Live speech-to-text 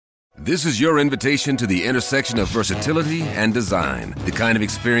This is your invitation to the intersection of versatility and design. The kind of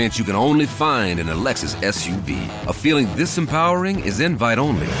experience you can only find in a Lexus SUV. A feeling this empowering is invite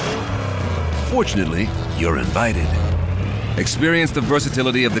only. Fortunately, you're invited. Experience the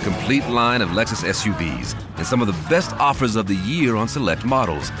versatility of the complete line of Lexus SUVs and some of the best offers of the year on select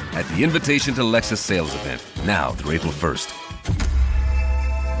models at the Invitation to Lexus sales event, now through April 1st.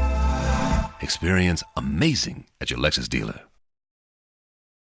 Experience amazing at your Lexus dealer.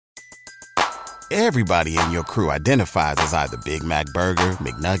 Everybody in your crew identifies as either Big Mac Burger,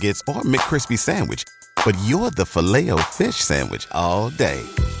 McNuggets, or McCrispy Sandwich. But you're the Filet-O-Fish Sandwich all day.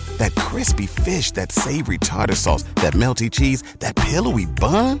 That crispy fish, that savory tartar sauce, that melty cheese, that pillowy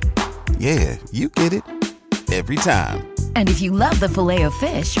bun. Yeah, you get it. Every time. And if you love the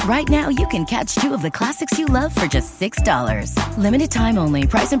Filet-O-Fish, right now you can catch two of the classics you love for just $6. Limited time only.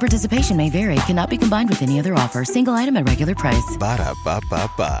 Price and participation may vary. Cannot be combined with any other offer. Single item at regular price.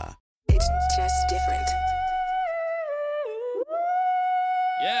 Ba-da-ba-ba-ba. It's just different.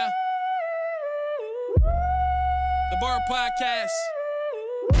 Yeah. The Bar Podcast.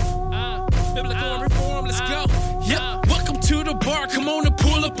 Biblical and reform, let's go. Yeah, welcome to the bar. Come on and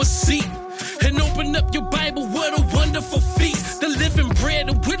pull up a seat and open up your Bible. What a wonderful feast. The living bread,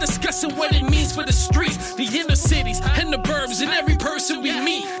 and we're discussing what it means for the streets, the inner cities, and the burbs, and every person we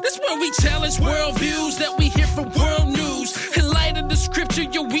meet. That's where we challenge worldviews that we hear from world news. In light of the scripture,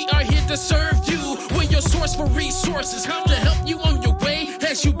 yo, we are here to serve you. We're your source for resources to help you on your way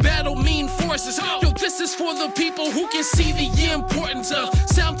as you battle mean forces. Yo, this is for the people who can see the importance of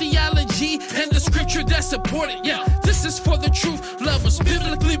sound theology and the scripture that support it. Yeah, this is for the truth lovers,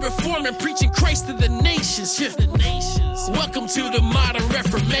 biblically reforming, preaching Christ to the nations. Yeah, the nations. Welcome to the modern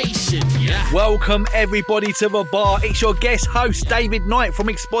Reformation. Yeah. Welcome everybody to the bar. It's your guest host David Knight from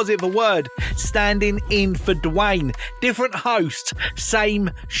Exposit the Word, standing in for Dwayne. Different host,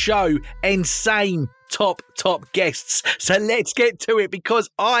 same show, and same top guests. So let's get to it, because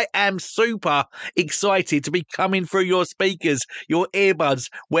I am super excited to be coming through your speakers, your earbuds,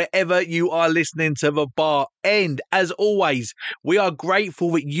 wherever you are listening to the bar. And as always, we are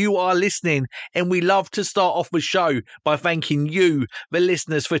grateful that you are listening, and we love to start off the show by thanking you, the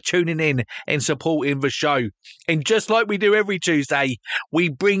listeners, for tuning in and supporting the show. And just like we do every Tuesday, we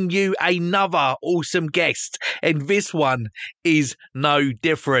bring you another awesome guest, and this one is no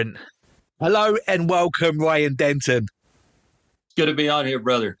different. Hello and welcome, Ryan Denton. It's good to be on here,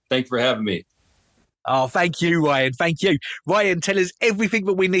 brother. Thanks for having me. Oh, thank you, Ryan. Thank you. Ryan, tell us everything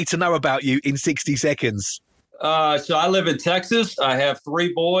that we need to know about you in 60 seconds. So I live in Texas. I have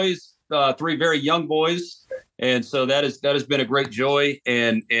three boys, three very young boys. And so that has been a great joy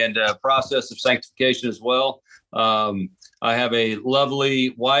and process of sanctification as well. I have a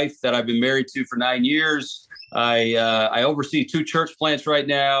lovely wife that I've been married to for 9 years. I oversee 2 church plants right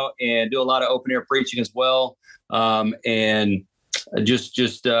now and do a lot of open air preaching as well. And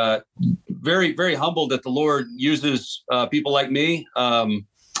just very, very humbled that the Lord uses people like me. I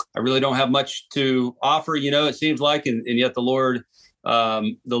really don't have much to offer, it seems like, and yet the Lord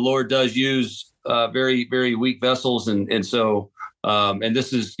does use very, very weak vessels. And so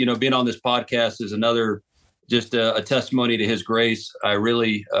this is, being on this podcast is another, just a testimony to his grace. I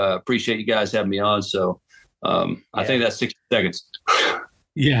really appreciate you guys having me on. So I think that's 60 seconds.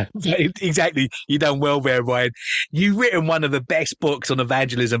 Yeah, exactly. You done well there, Ryan. You've written one of the best books on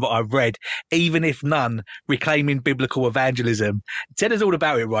evangelism that I've read, Even If None, Reclaiming Biblical Evangelism. Tell us all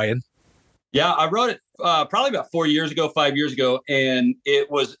about it, Ryan. Yeah, I wrote it probably about 5 years ago, and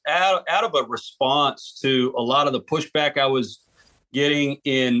it was out of a response to a lot of the pushback I was getting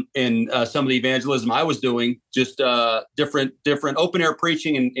in some of the evangelism I was doing, just different open air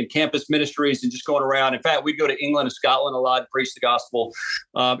preaching and campus ministries, and just going around. In fact, we'd go to England and Scotland a lot and preach the gospel.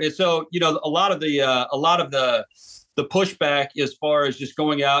 And so, a lot of the pushback as far as just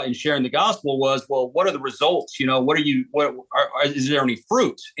going out and sharing the gospel was, well, what are the results? Is there any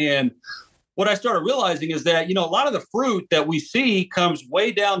fruit? And what I started realizing is that, a lot of the fruit that we see comes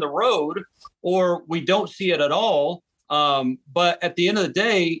way down the road, or we don't see it at all. But at the end of the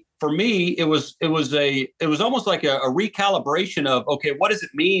day, for me, it was almost like a recalibration of, okay, what does it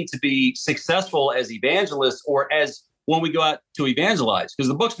mean to be successful as evangelists, or as when we go out to evangelize? Because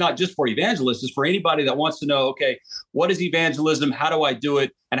the book's not just for evangelists, it's for anybody that wants to know, okay, what is evangelism? How do I do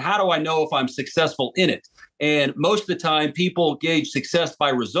it? And how do I know if I'm successful in it? And most of the time people gauge success by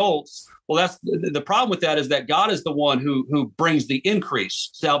results. Well, that's the problem with that, is that God is the one who brings the increase.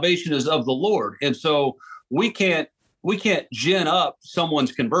 Salvation is of the Lord. And so we can't gin up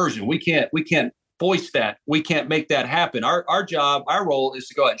someone's conversion. We can't voice that. We can't make that happen. Our job, our role is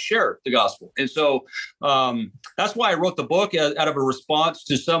to go out and share the gospel. And so that's why I wrote the book, out of a response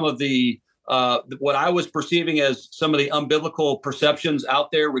to some of the what I was perceiving as some of the unbiblical perceptions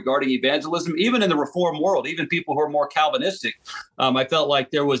out there regarding evangelism, even in the Reformed world, even people who are more Calvinistic. I felt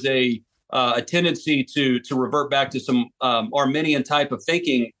like there was a tendency to revert back to some Arminian type of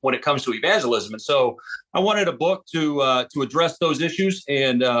thinking when it comes to evangelism. And so I wanted a book to address those issues.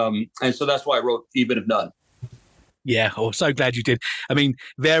 And so that's why I wrote Even If None. Yeah, I'm so glad you did. I mean,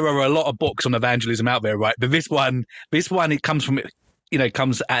 there are a lot of books on evangelism out there, right? But this one, it comes from,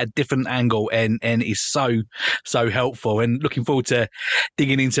 comes at a different angle and is so helpful, and looking forward to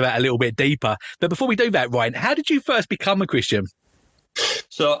digging into that a little bit deeper. But before we do that, Ryan, how did you first become a Christian?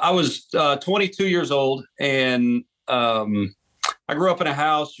 So I was 22 years old, and I grew up in a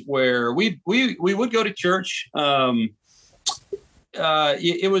house where we would go to church.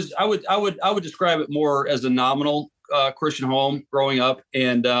 It was I would describe it more as a nominal Christian home growing up,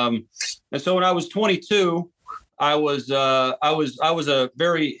 and so when I was 22, I was a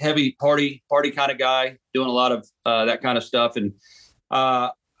very heavy party kind of guy, doing a lot of that kind of stuff, and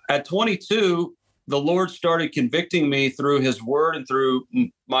at 22. The Lord started convicting me through His Word and through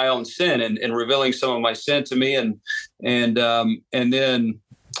my own sin, and revealing some of my sin to me, and then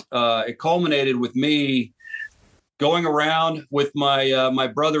it culminated with me going around with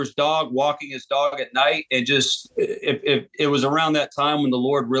my brother's dog, walking his dog at night, and just it was around that time when the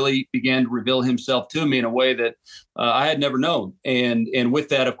Lord really began to reveal Himself to me in a way that I had never known, and with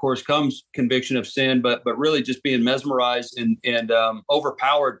that, of course, comes conviction of sin, but really just being mesmerized and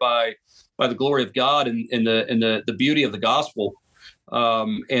overpowered by the glory of God and the beauty of the gospel,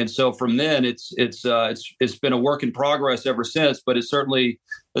 and so from then it's been a work in progress ever since. But it's certainly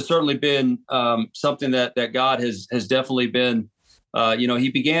been something that God has definitely been.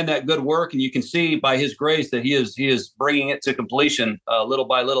 He began that good work, and you can see by His grace that He is bringing it to completion little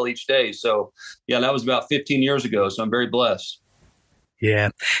by little each day. So yeah, that was about 15 years ago. So I'm very blessed. Yeah,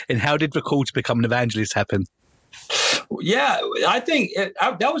 and how did the call to become an evangelist happen? Yeah, I think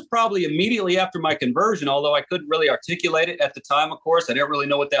that was probably immediately after my conversion, although I couldn't really articulate it at the time, of course. I didn't really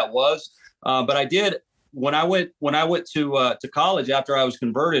know what that was. But I did when I went to college after I was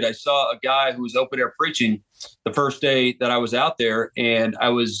converted. I saw a guy who was open air preaching the first day that I was out there. And I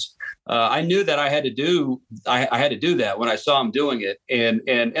knew that I had to do that when I saw him doing it.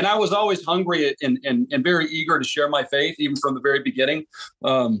 And I was always hungry and very eager to share my faith, even from the very beginning.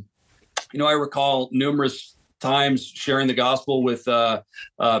 I recall numerous times sharing the gospel with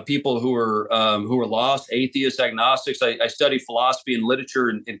people who are lost, atheists, agnostics. I studied philosophy and literature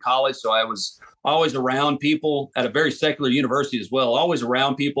in college, so I was always around people at a very secular university as well, always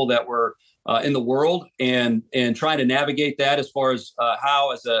around people that were in the world and trying to navigate that as far as how,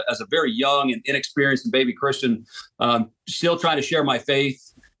 as a very young and inexperienced and baby Christian, still trying to share my faith,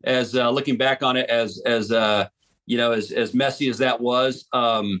 as looking back on it as messy as that was.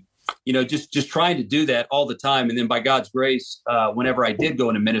 Just trying to do that all the time. And then by God's grace, whenever I did go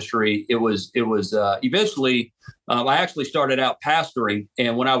into ministry, it was eventually, I actually started out pastoring.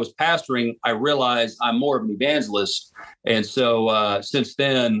 And when I was pastoring, I realized I'm more of an evangelist. And so since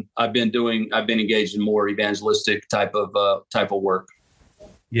then, I've been engaged in more evangelistic type of work.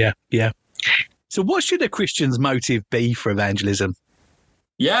 Yeah. Yeah. So what should a Christian's motive be for evangelism?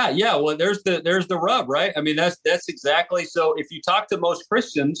 Yeah. Well, there's the rub, right? I mean, that's exactly. So if you talk to most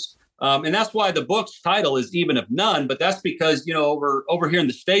Christians, and that's why the book's title is Even If None, but that's because, over here in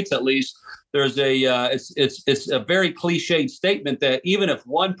the States, at least, there's it's a very cliched statement that even if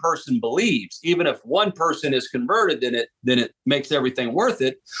one person believes, even if one person is converted, then it makes everything worth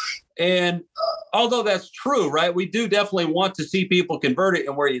it. And although that's true, right, we do definitely want to see people converted,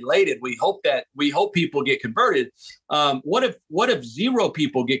 and we're elated. We hope people get converted. What if zero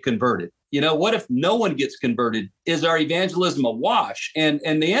people get converted? What if no one gets converted? Is our evangelism a wash? And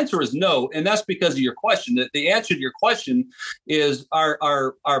the answer is no. And that's because of your question. The answer to your question is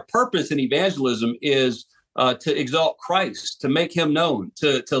our purpose in evangelism is to exalt Christ, to make Him known,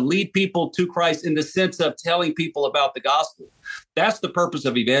 to lead people to Christ in the sense of telling people about the gospel. That's the purpose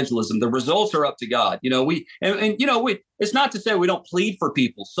of evangelism. The results are up to God. It's not to say we don't plead for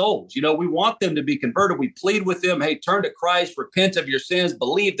people's souls. We want them to be converted. We plead with them. Hey, turn to Christ, repent of your sins,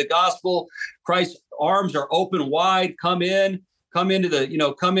 believe the gospel. Christ's arms are open wide. Come into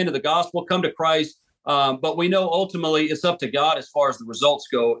the gospel, come to Christ. But we know ultimately it's up to God as far as the results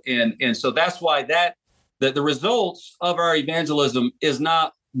go. And so that's why that the results of our evangelism is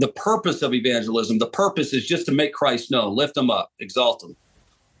not the purpose of evangelism. The purpose is just to make Christ known, lift Him up, exalt Him.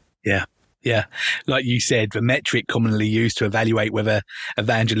 Yeah. Yeah. Like you said, the metric commonly used to evaluate whether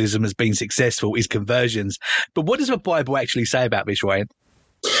evangelism has been successful is conversions. But what does the Bible actually say about this, Ryan?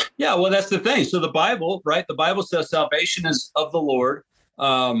 Yeah, well, that's the thing. So the Bible, right? The Bible says salvation is of the Lord.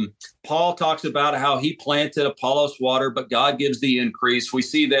 Paul talks about how he planted, Apollos water, but God gives the increase. We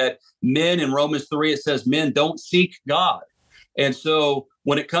see that men in Romans 3, it says men don't seek God. And so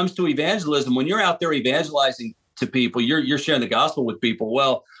when it comes to evangelism, when you're out there evangelizing to people, you're sharing the gospel with people.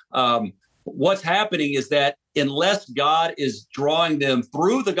 Well, what's happening is that unless God is drawing them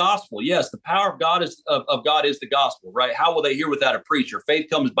through the gospel, yes, the power of God is the gospel, right? How will they hear without a preacher? Faith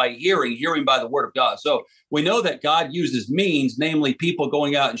comes by hearing, hearing by the word of God. So we know that God uses means, namely people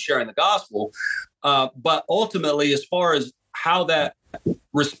going out and sharing the gospel. But ultimately, as far as how that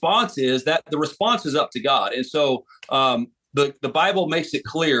response is, that the response is up to God. And so the Bible makes it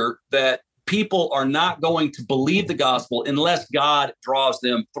clear that people are not going to believe the gospel unless God draws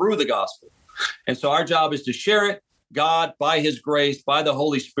them through the gospel. And so our job is to share it. God, by his grace, by the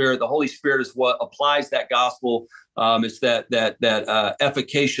Holy Spirit is what applies that gospel. It's that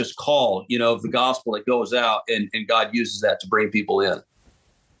efficacious call, of the gospel that goes out, and God uses that to bring people in.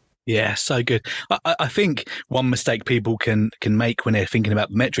 Yeah, so good. I think one mistake people can make when they're thinking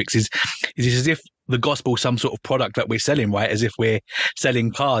about metrics is as if the gospel is some sort of product that we're selling, right? As if we're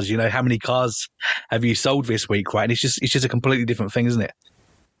selling cars. How many cars have you sold this week, right? And it's just a completely different thing, isn't it?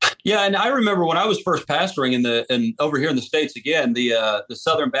 Yeah, and I remember when I was first pastoring in over here in the States again, the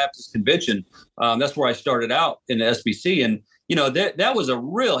Southern Baptist Convention. That's where I started out in the SBC, and that was a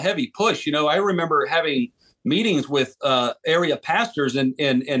real heavy push. I remember having meetings with area pastors, and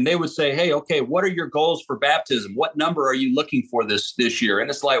they would say, "Hey, okay, what are your goals for baptism? What number are you looking for this year?" And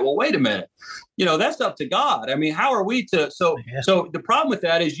it's like, well, wait a minute, that's up to God. I mean, how are we to? So the problem with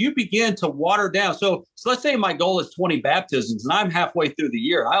that is you begin to water down. So let's say my goal is 20 baptisms, and I'm halfway through the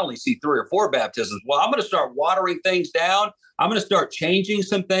year. I only see 3 or 4 baptisms. Well, I'm going to start watering things down. I'm going to start changing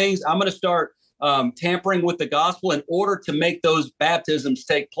some things. I'm going to start tampering with the gospel in order to make those baptisms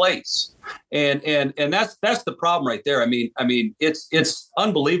take place. And that's the problem right there. I mean, it's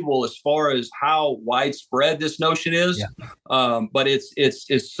unbelievable as far as how widespread this notion is. Yeah. But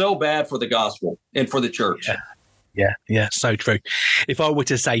it's so bad for the gospel and for the church. Yeah, so true. If I were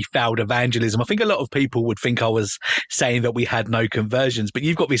to say failed evangelism, I think a lot of people would think I was saying that we had no conversions, but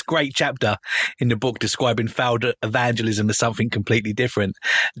you've got this great chapter in the book describing failed evangelism as something completely different.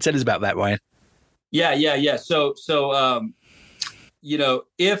 Tell us about that, Ryan. Yeah. So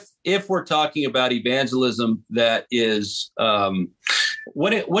if we're talking about evangelism, that is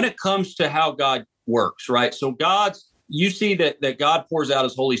when it comes to how God works, right? So you see that God pours out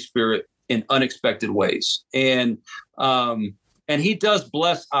his Holy Spirit in unexpected ways, and he does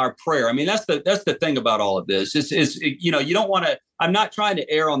bless our prayer. I mean, that's the thing about all of this is you don't want to. I'm not trying to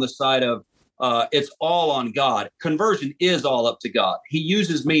err on the side of it's all on God. Conversion is all up to God. He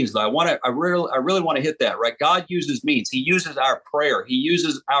uses means, though. I really want to hit that, right? God uses means. He uses our prayer. He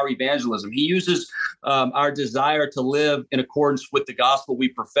uses our evangelism. He uses our desire to live in accordance with the gospel we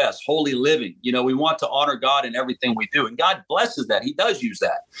profess, holy living. We want to honor God in everything we do. And God blesses that. He does use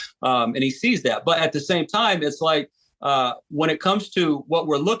that. And he sees that. But at the same time, it's like when it comes to what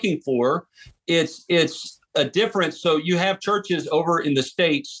we're looking for, it's a difference. So you have churches over in the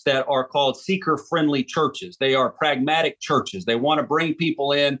States that are called seeker-friendly churches. They are pragmatic churches. They want to bring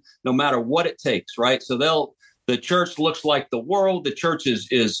people in no matter what it takes, right? So the church looks like the world. The church is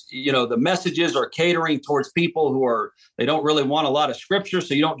the messages are catering towards people they don't really want a lot of scripture,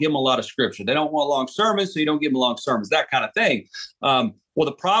 so you don't give them a lot of scripture. They don't want long sermons, so you don't give them long sermons, that kind of thing. Well,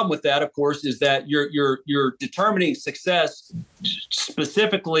 the problem with that, of course, is that you're determining success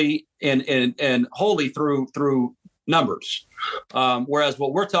specifically and wholly through numbers. Whereas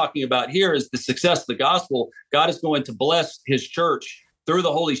what we're talking about here is the success of the gospel. God is going to bless his church through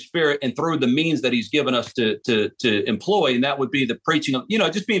the Holy Spirit and through the means that he's given us to employ. And that would be the preaching of,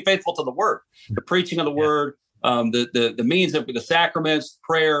 just being faithful to the word, the preaching of the word, the means of the sacraments,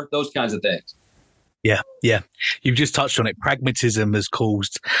 prayer, those kinds of things. Yeah. You've just touched on it. Pragmatism has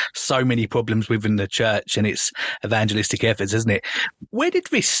caused so many problems within the church and its evangelistic efforts, hasn't it? Where did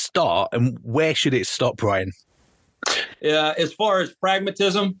this start and where should it stop, Brian? As far as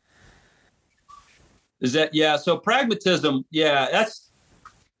pragmatism, so pragmatism,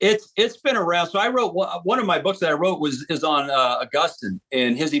 it's been around. So I wrote one of my books that I wrote is on Augustine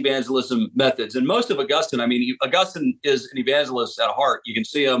and his evangelism methods. And most of Augustine, Augustine is an evangelist at heart. You can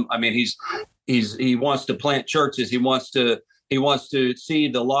see him. I mean, he wants to plant churches. He wants to He wants to see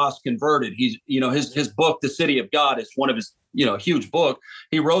the lost converted. He's, his book, The City of God, is one of his, huge book.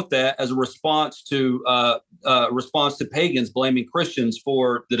 He wrote that as a response to pagans blaming Christians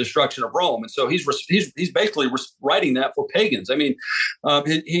for the destruction of Rome. And so he's basically writing that for pagans. I mean,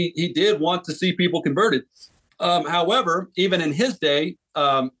 he did want to see people converted. However, even in his day,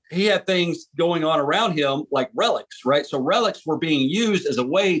 he had things going on around him like relics, right? So relics were being used as a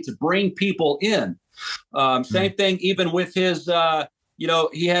way to bring people in. Same thing, even with his,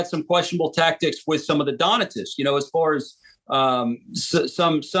 he had some questionable tactics with some of the Donatists, as far as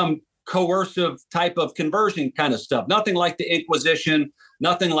some coercive type of conversion kind of stuff. Nothing like the Inquisition,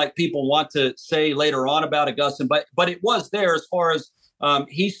 nothing like people want to say later on about Augustine, but it was there as far as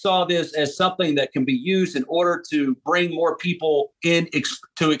he saw this as something that can be used in order to bring more people in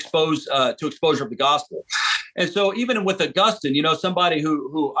to exposure of the gospel. And so even with Augustine, somebody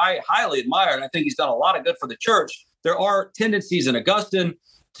who I highly admire, and I think he's done a lot of good for the church, there are tendencies in Augustine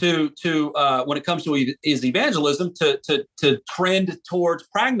to when it comes to his evangelism to trend towards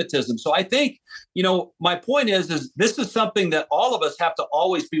pragmatism. So I think, my point is this is something that all of us have to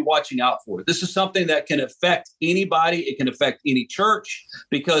always be watching out for. This is something that can affect anybody. It can affect any church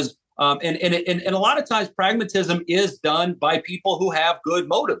because and a lot of times pragmatism is done by people who have good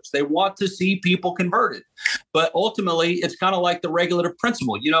motives. They want to see people converted. But ultimately, it's kind of like the regulative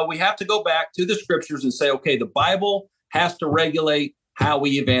principle. We have to go back to the scriptures and say, okay, the Bible has to regulate how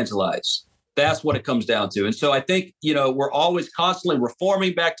we evangelize. That's what it comes down to. And so I think, we're always constantly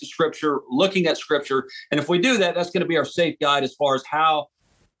reforming back to scripture, looking at scripture. And if we do that, that's going to be our safe guide as far as how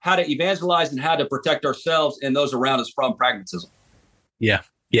to evangelize and how to protect ourselves and those around us from pragmatism.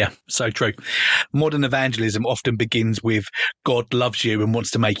 Yeah, so true. Modern evangelism often begins with God loves you and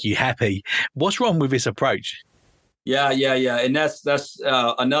wants to make you happy. What's wrong with this approach? Yeah. And that's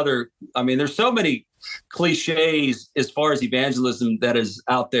another, there's so many cliches as far as evangelism that is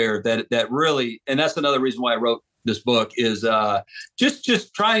out there that really, and that's another reason why I wrote this book is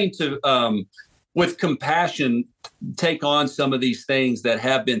just trying to, with compassion, take on some of these things that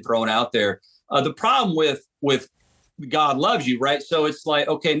have been thrown out there. The problem with God loves you, right? So it's like,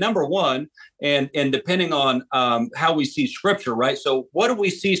 okay, number one, and depending on how we see scripture, right? So what do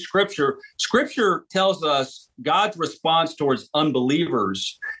we see scripture? Scripture tells us God's response towards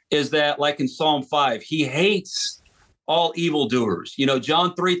unbelievers is that, like in Psalm 5, he hates all evildoers.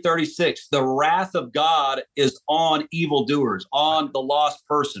 John 3:36, the wrath of God is on evildoers, on the lost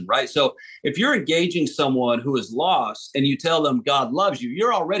person, right? So if you're engaging someone who is lost and you tell them God loves you,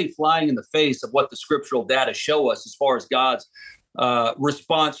 you're already flying in the face of what the scriptural data show us as far as God's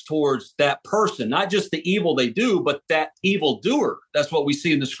response towards that person, not just the evil they do, but that evildoer. That's what we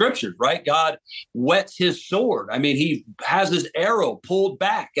see in the scriptures, right? God whets his sword. He has his arrow pulled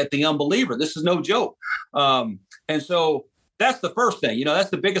back at the unbeliever. This is no joke. And so that's the first thing, that's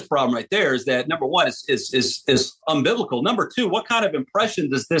the biggest problem right there is that number one is unbiblical. Number two, what kind of impression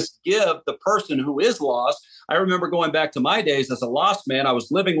does this give the person who is lost? I remember going back to my days as a lost man. I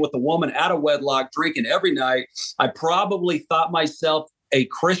was living with a woman out of wedlock, drinking every night. I probably thought myself a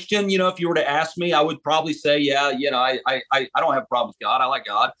Christian. If you were to ask me, I would probably say, yeah, I don't have a problem with God. I like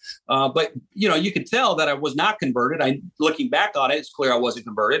God. But, you could tell that I was not converted. Looking back on it, it's clear I wasn't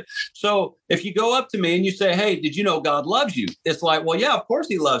converted. So if you go up to me and you say, hey, did you know God loves you? It's like, well, yeah, of course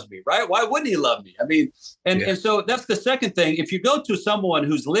he loves me, right? Why wouldn't he love me? And so that's the second thing. If you go to someone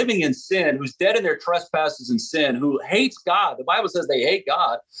who's living in sin, who's dead in their trespasses and sin, who hates God, the Bible says they hate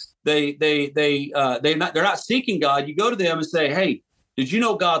God. They're not seeking God. You go to them and say, hey, did you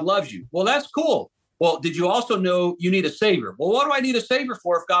know God loves you? Well, that's cool. Well, did you also know you need a savior? Well, what do I need a savior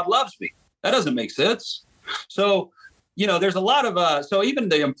for if God loves me? That doesn't make sense. So, there's a lot of, so even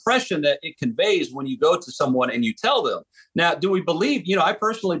the impression that it conveys when you go to someone and you tell them. Now, do we believe, I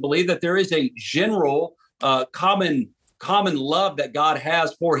personally believe that there is a general common love that God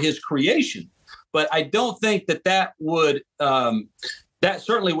has for his creation. But I don't think that would, that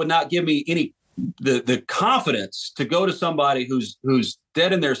certainly would not give me any the confidence to go to somebody who's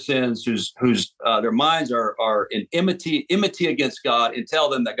dead in their sins, whose their minds are in enmity against God, and tell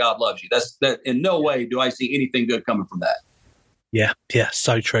them that God loves you. That in no way do I see anything good coming from that. Yeah,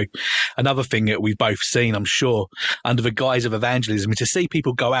 so true. Another thing that we've both seen, I'm sure, under the guise of evangelism, is to see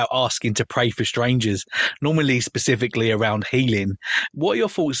people go out asking to pray for strangers, normally specifically around healing. What are your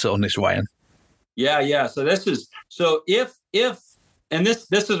thoughts on this, Ryan? Yeah. So if and this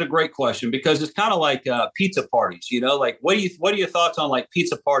is a great question because it's kind of like pizza parties, like what are your thoughts on like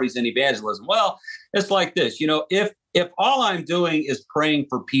pizza parties and evangelism? Well, it's like this, if all I'm doing is praying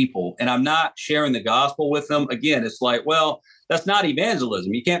for people and I'm not sharing the gospel with them, again, it's like, well, that's not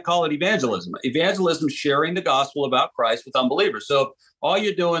evangelism. You can't call it evangelism. Evangelism is sharing the gospel about Christ with unbelievers. So all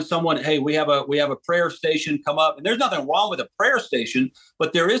you're doing, hey, we have a prayer station come up, and there's nothing wrong with a prayer station,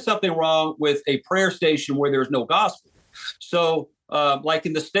 but there is something wrong with a prayer station where there's no gospel. So like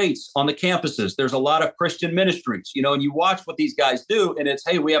in the States, on the campuses, there's a lot of Christian ministries, and you watch what these guys do, and it's,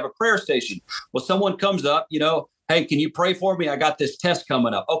 hey, we have a prayer station. Well, someone comes up, hey, can you pray for me? I got this test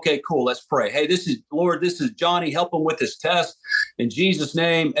coming up. Okay, cool. Let's pray. Hey, this is Johnny. Help him with this test. In Jesus'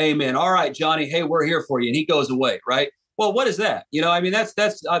 name, amen. All right, Johnny. Hey, we're here for you. And he goes away, right? Well, what is that? That's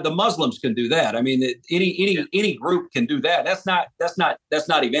the Muslims can do that. I mean, any group can do that. That's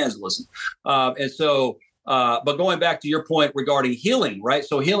not evangelism. And so, but going back to your point regarding healing, right?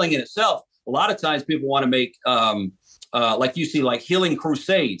 So healing in itself, a lot of times people want to make, like you see, like healing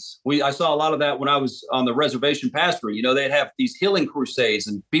crusades. I saw a lot of that when I was on the reservation pastoring. They'd have these healing crusades,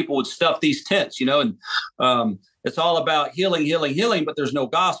 and people would stuff these tents, and it's all about healing, but there's no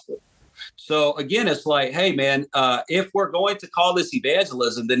gospel. So again, it's like, hey, man, if we're going to call this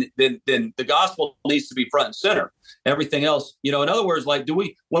evangelism, then the gospel needs to be front and center. Everything else, in other words, like,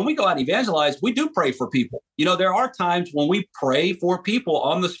 when we go out and evangelize, we do pray for people. There are times when we pray for people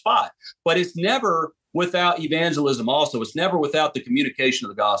on the spot, but it's never without evangelism. Also, it's never without the communication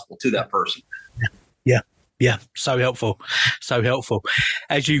of the gospel to that person. Yeah, so helpful. So helpful.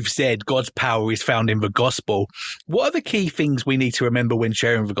 As you've said, God's power is found in the gospel. What are the key things we need to remember when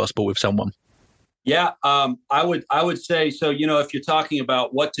sharing the gospel with someone? Yeah, I would say, so, if you're talking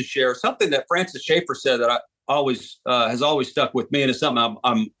about what to share, something that Francis Schaeffer said that has always stuck with me, and it's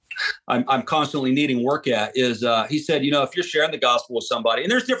something I'm constantly needing work at, is he said, if you're sharing the gospel with somebody, and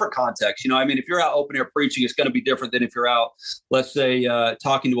there's different contexts, if you're out open air preaching, it's going to be different than if you're out, let's say,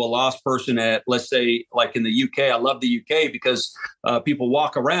 talking to a lost person at, let's say, like in the UK. I love the UK because people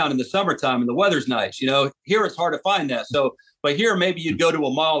walk around in the summertime and the weather's nice. Here it's hard to find that. So, but here maybe you'd go to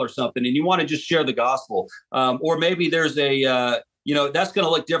a mall or something and you want to just share the gospel, or maybe there's that's going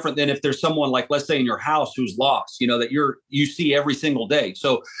to look different than if there's someone, like, let's say, in your house who's lost, that you see every single day.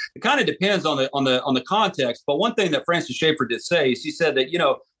 So it kind of depends on the context. But one thing that Francis Schaeffer did say is he said that,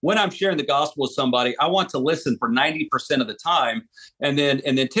 when I'm sharing the gospel with somebody, I want to listen for 90% of the time. And then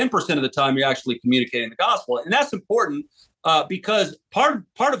 10% of the time you're actually communicating the gospel. And that's important because part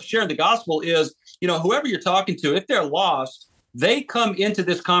of sharing the gospel is, whoever you're talking to, if they're lost, they come into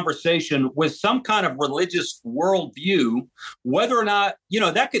this conversation with some kind of religious worldview, whether or not,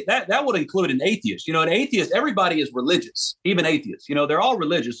 that would include an atheist. An atheist, everybody is religious, even atheists, they're all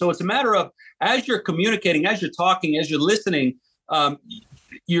religious. So it's a matter of, as you're communicating, as you're talking, as you're listening,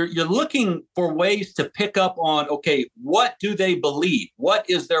 you're looking for ways to pick up on, okay, what do they believe? What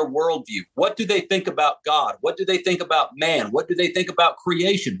is their worldview? What do they think about God? What do they think about man? What do they think about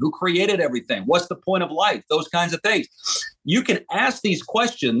creation? Who created everything? What's the point of life? Those kinds of things. You can ask these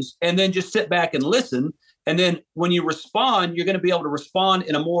questions and then just sit back and listen. And then when you respond, you're going to be able to respond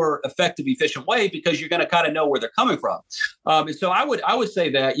in a more effective, efficient way because you're going to kind of know where they're coming from. And so I would say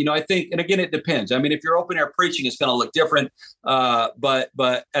that, I think, and again, it depends. I mean, if you're open air preaching, it's going to look different. But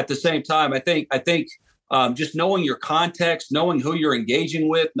at the same time, I think just knowing your context, knowing who you're engaging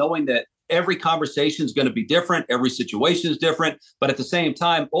with, knowing that every conversation is going to be different. Every situation is different. But at the same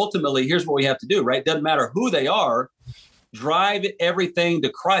time, ultimately, here's what we have to do, right? Doesn't matter who they are. Drive everything to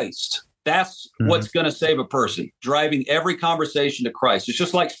Christ. That's what's going to save a person, driving every conversation to Christ. It's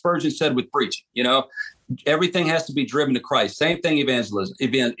just like Spurgeon said with preaching, everything has to be driven to Christ. Same thing,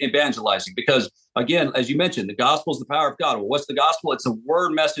 evangelizing, because again, as you mentioned, the gospel is the power of God. Well, what's the gospel? It's a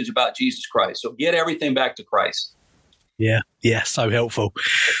word message about Jesus Christ. So get everything back to Christ. Yeah. So helpful.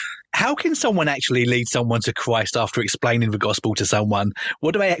 How can someone actually lead someone to Christ after explaining the gospel to someone?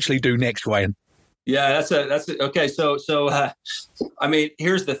 What do they actually do next, Ryan? Yeah, that's it. Okay. So, I mean,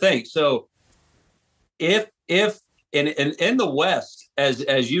 here's the thing. So if in the West,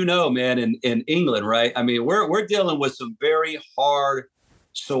 as you know, man, in England, right? I mean, we're dealing with some very hard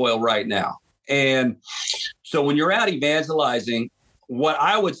soil right now. And so when you're out evangelizing, what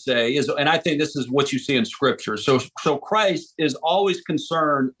I would say is, and I think this is what you see in scripture. So Christ is always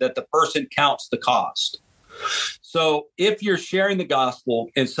concerned that the person counts the cost. So if you're sharing the gospel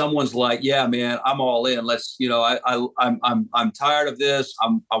and someone's like, yeah, man, I'm all in. Let's, I'm tired of this.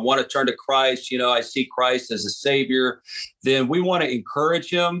 I want to turn to Christ. I see Christ as a savior. Then we want to encourage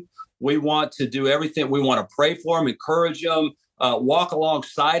him. We want to do everything. We want to pray for him, encourage him, walk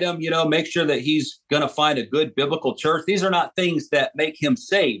alongside him, make sure that he's going to find a good biblical church. These are not things that make him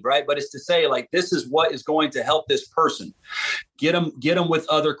saved, right? But it's to say, like, this is what is going to help this person. Get them with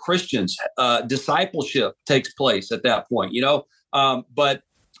other Christians. Discipleship takes place at that point, But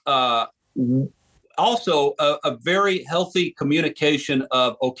also a very healthy communication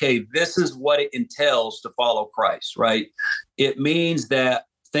of, okay, this is what it entails to follow Christ, right? It means that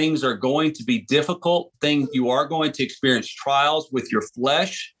things are going to be difficult. You are going to experience trials with your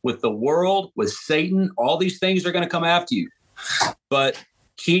flesh, with the world, with Satan. All these things are going to come after you. But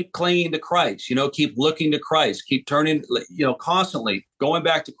keep clinging to Christ, keep looking to Christ, keep turning, constantly going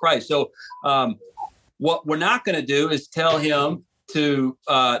back to Christ. So what we're not going to do is tell him to,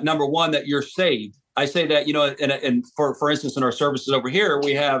 number one, that you're saved. I say that, and for instance, in our services over here,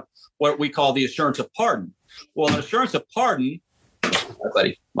 we have what we call the assurance of pardon. Well, an assurance of pardon,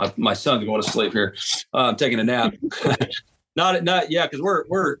 buddy, my son's going to sleep here. I'm taking a nap. Not because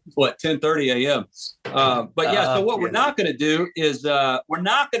we're what 10:30 a.m. But yeah, so what we're not going to do is we're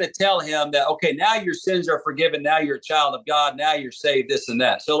not going to tell him that, okay, now your sins are forgiven, now you're a child of God, now you're saved, this and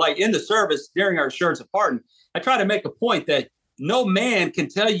that. So like in the service during our assurance of pardon, I try to make a point that no man can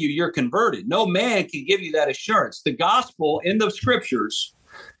tell you you're converted. No man can give you that assurance. The gospel in the scriptures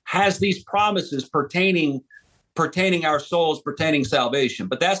has these promises pertaining our souls, pertaining salvation.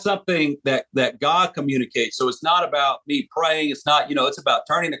 But that's something that God communicates. So it's not about me praying. It's not, it's about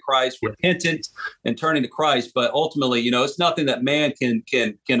turning to Christ, repentant and turning to Christ. But ultimately, it's nothing that man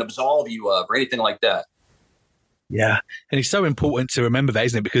can absolve you of or anything like that. Yeah. And it's so important to remember that,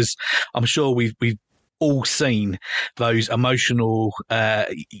 isn't it? Because I'm sure we've all seen those emotional,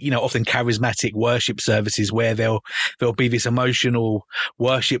 often charismatic worship services where there'll be this emotional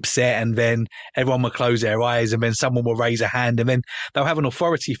worship set, and then everyone will close their eyes, and then someone will raise a hand, and then they'll have an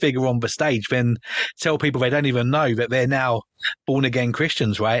authority figure on the stage, then tell people they don't even know that they're now born again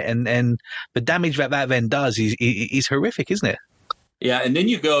Christians, right? And the damage that then does is horrific, isn't it? Yeah, and then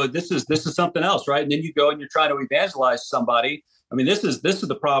you go, this is something else, right? And then you go and you're trying to evangelize somebody. I mean, this is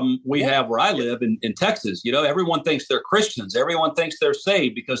the problem we have where I live in Texas. Everyone thinks they're Christians. Everyone thinks they're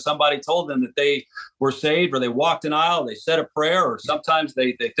saved because somebody told them that they were saved, or they walked an aisle, they said a prayer, or sometimes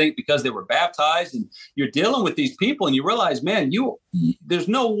they think because they were baptized. And you're dealing with these people and you realize, man, there's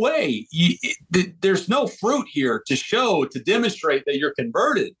no way, there's no fruit here to demonstrate that you're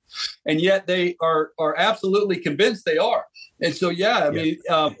converted. And yet they are absolutely convinced they are. And so,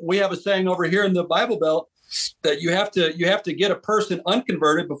 we have a saying over here in the Bible Belt that you have to get a person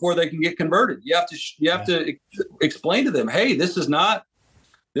unconverted before they can get converted. You have to explain to them, hey, this is not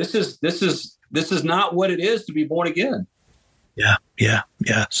what it is to be born again. Yeah.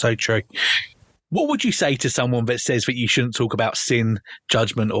 So true. What would you say to someone that says that you shouldn't talk about sin,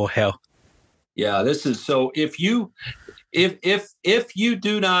 judgment, or hell? Yeah, this is so. If you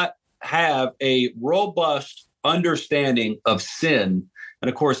do not have a robust understanding of sin, and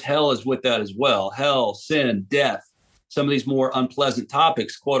of course, hell is with that as well. Hell, sin, death, some of these more unpleasant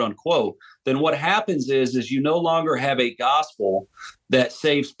topics, quote unquote. Then what happens is you no longer have a gospel that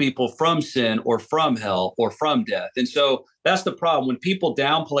saves people from sin or from hell or from death. And so that's the problem. When people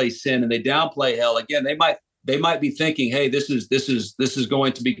downplay sin and they downplay hell, again, they might be thinking, hey, this is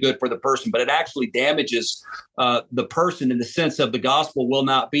going to be good for the person, but it actually damages the person in the sense of the gospel will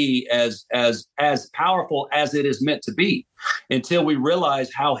not be as powerful as it is meant to be until we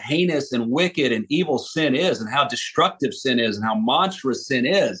realize how heinous and wicked and evil sin is, and how destructive sin is, and how monstrous sin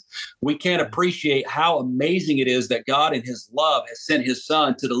is. We can't appreciate how amazing it is that God in his love has sent his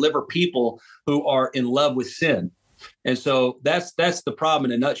son to deliver people who are in love with sin. And so that's the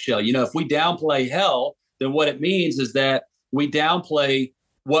problem in a nutshell. If we downplay hell, then what it means is that we downplay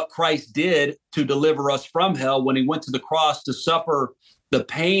what Christ did to deliver us from hell when he went to the cross to suffer the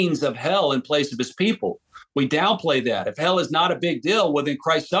pains of hell in place of his people. We downplay that. If hell is not a big deal, well, then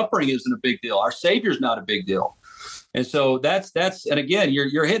Christ's suffering isn't a big deal. Our Savior's not a big deal. And so that's and again,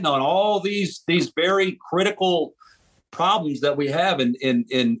 you're hitting on all these very critical problems that we have in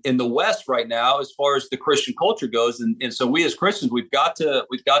the West right now as far as the Christian culture goes. And so we as Christians, we've got to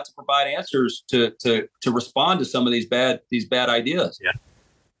provide answers to respond to some of these bad ideas.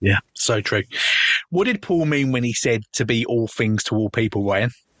 Yeah, so true. What did Paul mean when he said to be all things to all people,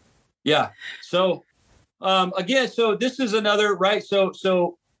 Ryan? Yeah. So again, so this is another, right?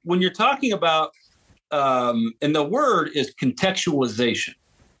 So when you're talking about, and the word is contextualization.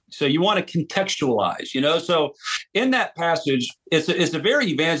 So you want to contextualize, so in that passage, it's a very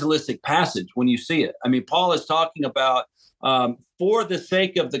evangelistic passage when you see it. I mean, Paul is talking about for the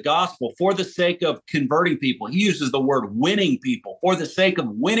sake of the gospel, for the sake of converting people. He uses the word winning people. For the sake of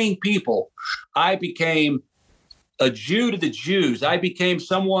winning people, I became a Jew to the Jews. I became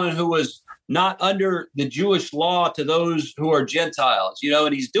someone who was not under the Jewish law to those who are Gentiles,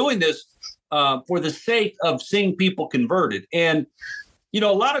 and he's doing this for the sake of seeing people converted. And a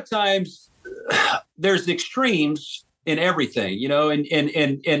lot of times there's extremes in everything,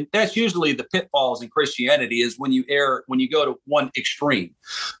 and that's usually the pitfalls in Christianity is when you go to one extreme.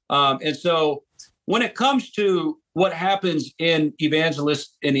 And so when it comes to what happens in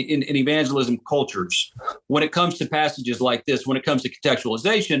evangelism cultures, when it comes to passages like this, when it comes to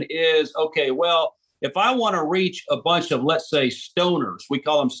contextualization is, okay, well, if I want to reach a bunch of, let's say, stoners, we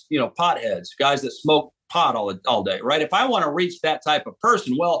call them, potheads, guys that smoke pot all day, right? If I want to reach that type of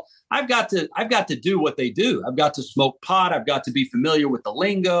person, well, I've got to do what they do. I've got to smoke pot. I've got to be familiar with the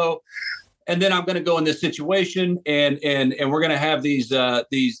lingo. And then I'm going to go in this situation and we're going to have these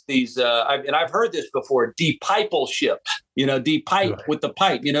I've heard this before, de-pipalship, de-pipe with the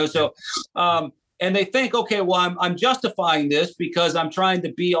pipe, so, and they think, okay, well, I'm justifying this because I'm trying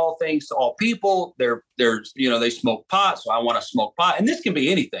to be all things to all people. They smoke pot, so I want to smoke pot. And this can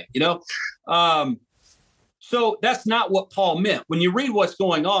be anything, So that's not what Paul meant. When you read what's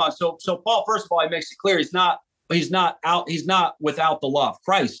going on, so Paul, first of all, he makes it clear he's not without the law of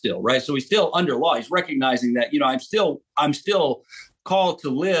Christ still, right? So he's still under law. He's recognizing that, I'm still called to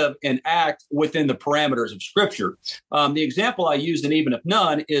live and act within the parameters of Scripture. The example I use in Even If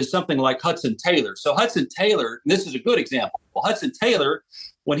None is something like Hudson Taylor. So Hudson Taylor, this is a good example. Well, Hudson Taylor,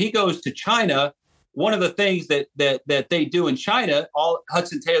 when he goes to China, one of the things that they do in China, all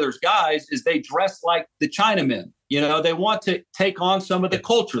Hudson Taylor's guys, is they dress like the Chinamen. They want to take on some of the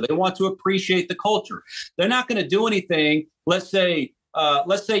culture. They want to appreciate the culture. They're not going to do anything. Let's say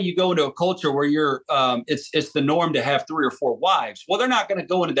you go into a culture where you're it's the norm to have 3 or 4 wives. Well, they're not going to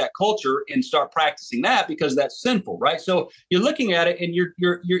go into that culture and start practicing that because that's sinful, right? So you're looking at it and you're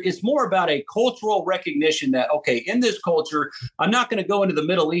it's more about a cultural recognition that, okay, in this culture, I'm not going to go into the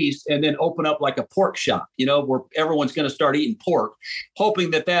Middle East and then open up like a pork shop, where everyone's going to start eating pork,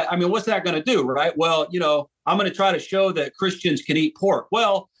 hoping what's that going to do, right? Well, I'm going to try to show that Christians can eat pork.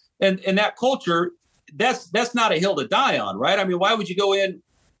 Well, and that culture, that's not a hill to die on, right? Why would you go in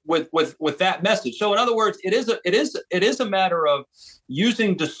with that message? So in other words, it is a matter of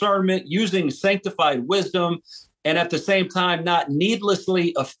using discernment, using sanctified wisdom, and at the same time, not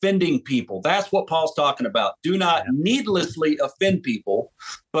needlessly offending people. That's what Paul's talking about. Do not needlessly offend people,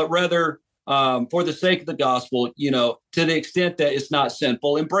 but rather for the sake of the gospel, to the extent that it's not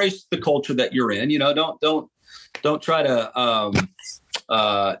sinful, embrace the culture that you're in. Don't try to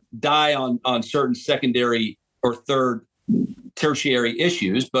die on certain secondary or third tertiary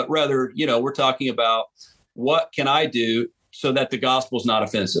issues, but rather, we're talking about what can I do so that the gospel is not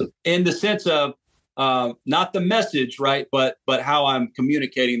offensive in the sense of not the message, right? But how I'm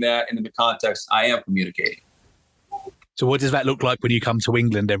communicating that and in the context I am communicating. So what does that look like when you come to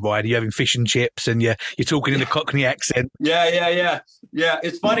England then, Ryan? Are you having fish and chips and you're talking in a Cockney accent? Yeah.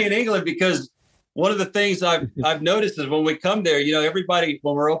 It's funny in England because one of the things I've noticed is when we come there, everybody,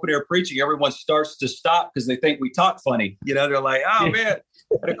 when we're open air preaching, everyone starts to stop because they think we talk funny. They're like, oh man.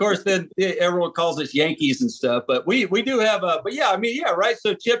 And of course, then everyone calls us Yankees and stuff. But we do have right.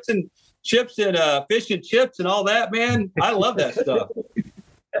 So chips and fish and chips and all that, man. I love that stuff.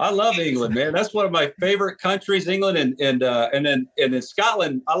 I love England, man. That's one of my favorite countries, England, and then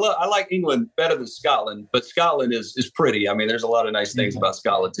Scotland. I like England better than Scotland, but Scotland is pretty. There's a lot of nice things about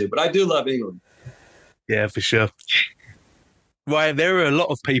Scotland too, but I do love England. Yeah, for sure. Ryan, there are a lot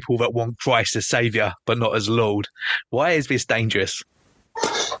of people that want Christ as Savior, but not as Lord. Why is this dangerous?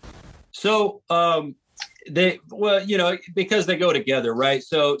 So, because they go together, right?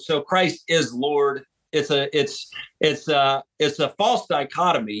 So Christ is Lord. It's a false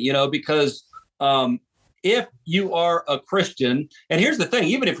dichotomy, because if you are a Christian, and here's the thing,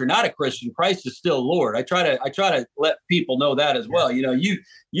 even if you're not a Christian, Christ is still Lord. I try to let people know that as well. You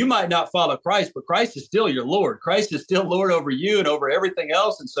might not follow Christ, but Christ is still your Lord. Christ is still Lord over you and over everything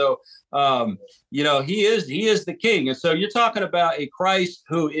else. And so, he is the King. And so you're talking about a Christ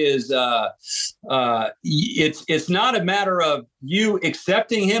who is, it's not a matter of you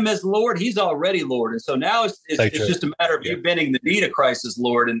accepting him as Lord. He's already Lord. And so now it's just a matter of you bending the knee to Christ as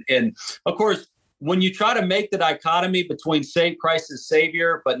Lord. And of course, when you try to make the dichotomy between Christ as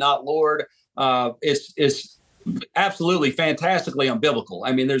Savior but not Lord, it's absolutely fantastically unbiblical.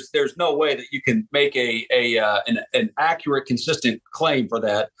 There's no way that you can make an accurate, consistent claim for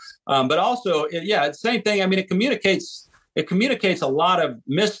that. But also, it's the same thing. It communicates a lot of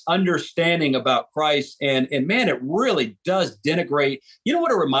misunderstanding about Christ, and man, it really does denigrate. You know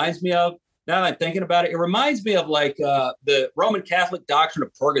what it reminds me of? Now that I'm thinking about it, it reminds me of like the Roman Catholic doctrine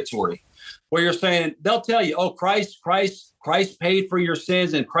of purgatory, where you're saying, they'll tell you, oh, Christ paid for your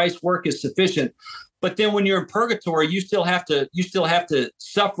sins and Christ's work is sufficient. But then when you're in purgatory, you still have to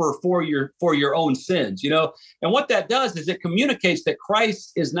suffer for your own sins, And what that does is it communicates that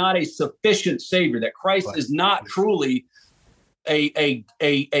Christ is not a sufficient Savior, that Christ is not truly a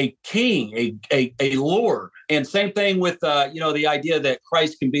king, a Lord. And same thing with the idea that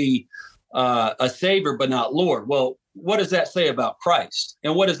Christ can be a Savior but not Lord. Well, what does that say about Christ?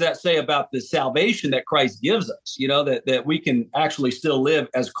 And what does that say about the salvation that Christ gives us? That we can actually still live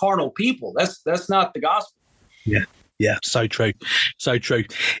as carnal people. That's not the gospel. Yeah, so true. So true.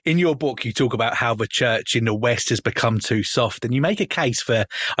 In your book, you talk about how the church in the West has become too soft, and you make a case for,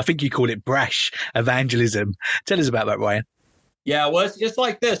 I think you call it brash evangelism. Tell us about that, Ryan. Yeah, well, it's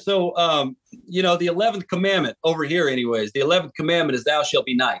like this. So, the 11th commandment over here, anyways, the 11th commandment is thou shalt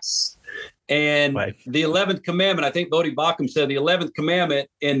be nice. And the 11th commandment, I think Bodhi Bacham said the 11th commandment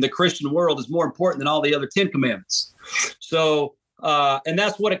in the Christian world is more important than all the other 10 commandments. So, and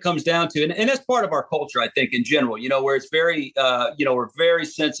that's what it comes down to. And that's part of our culture, I think, in general, where it's very, we're very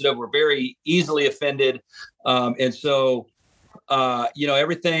sensitive. We're very easily offended. And so,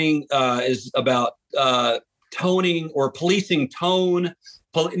 everything is about toning or policing tone.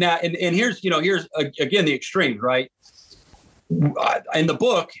 Now, and here's again, the extremes, right? In the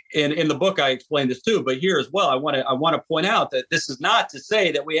book, I explained this too, but here as well, I want to point out that this is not to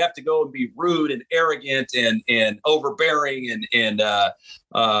say that we have to go and be rude and arrogant and overbearing and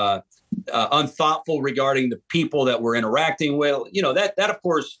unthoughtful regarding the people that we're interacting with. That of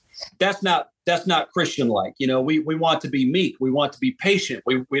course, that's not Christian-like. We want to be meek. We want to be patient.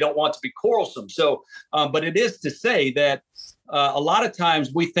 We don't want to be quarrelsome. So, but it is to say that a lot of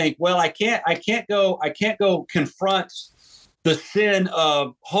times we think, well, I can't go confront the sin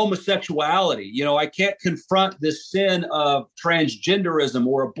of homosexuality. I can't confront the sin of transgenderism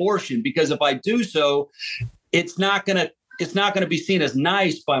or abortion, because if I do so, it's not going to be seen as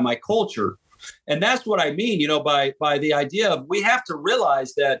nice by my culture. And that's what I mean, by the idea of we have to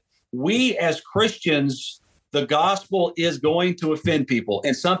realize that we as Christians, the gospel is going to offend people.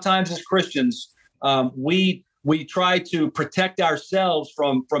 And sometimes as Christians, we try to protect ourselves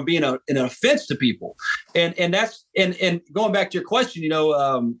from being an offense to people. And that's going back to your question,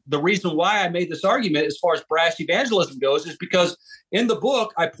 the reason why I made this argument as far as brash evangelism goes is because in the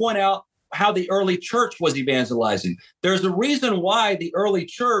book, I point out how the early church was evangelizing. There's a reason why the early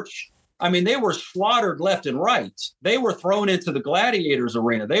church, they were slaughtered left and right. They were thrown into the gladiators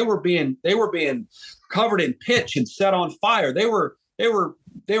arena. They were being covered in pitch and set on fire. They were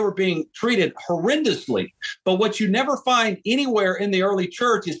being treated horrendously. But what you never find anywhere in the early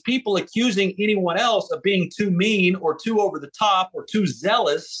church is people accusing anyone else of being too mean or too over the top or too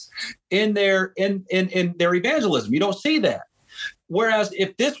zealous in their evangelism. You don't see that. Whereas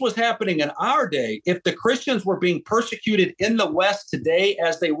if this was happening in our day, if the Christians were being persecuted in the West today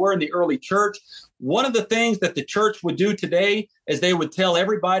as they were in the early church, one of the things that the church would do today is they would tell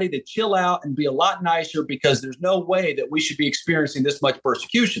everybody to chill out and be a lot nicer, because there's no way that we should be experiencing this much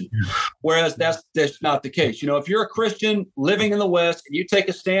persecution. Whereas that's not the case. If you're a Christian living in the West and you take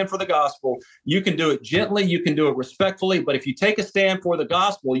a stand for the gospel, you can do it gently, you can do it respectfully. But if you take a stand for the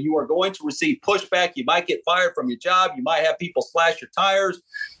gospel, you are going to receive pushback. You might get fired from your job. You might have people slash your tires,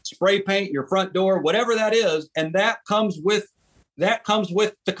 spray paint your front door, whatever that is. And that comes with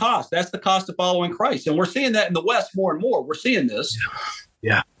the cost. That's the cost of following Christ. And we're seeing that in the West more and more. We're seeing this.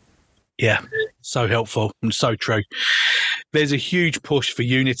 Yeah. So helpful and so true. There's a huge push for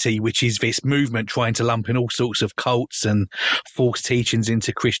unity, which is this movement trying to lump in all sorts of cults and false teachings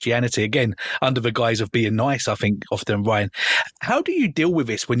into Christianity. Again, under the guise of being nice, I think, often, Ryan. How do you deal with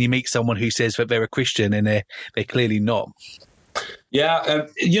this when you meet someone who says that they're a Christian and they're clearly not? Yeah.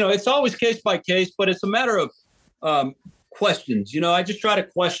 It's always case by case, but it's a matter of questions. I just try to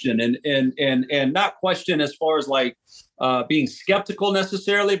question and not question as far as like being skeptical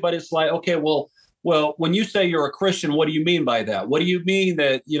necessarily, but it's like, okay, well, when you say you're a Christian, what do you mean by that? What do you mean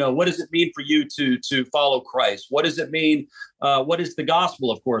that, what does it mean for you to follow Christ? What does it mean? What is the gospel?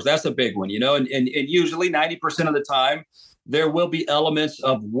 Of course, that's a big one, and usually 90% of the time there will be elements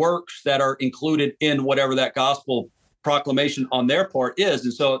of works that are included in whatever that gospel proclamation on their part is.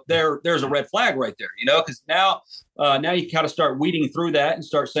 And so there's a red flag right there, because now you kind of start weeding through that and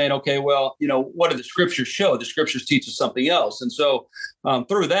start saying, okay, well, what do the scriptures show? The scriptures teach us something else. And so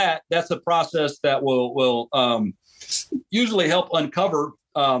through that's a process that will usually help uncover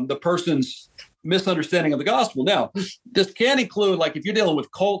the person's misunderstanding of the gospel. Now, this can include, like, if you're dealing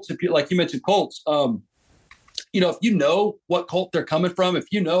with cults, like you mentioned cults, if you know what cult they're coming from, if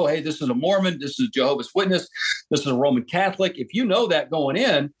you know, hey, this is a Mormon, this is a Jehovah's Witness, this is a Roman Catholic, if you know that going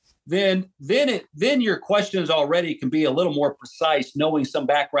in, then your questions already can be a little more precise, knowing some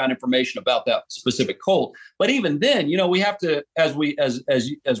background information about that specific cult. But even then, we have to, as we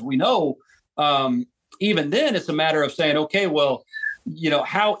know, even then it's a matter of saying, okay, well,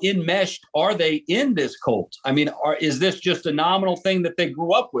 how enmeshed are they in this cult? I mean, is this just a nominal thing that they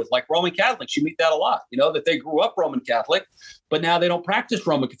grew up with? Like Roman Catholics, you meet that a lot, that they grew up Roman Catholic, but now they don't practice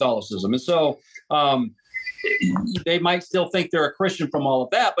Roman Catholicism. And so they might still think they're a Christian from all of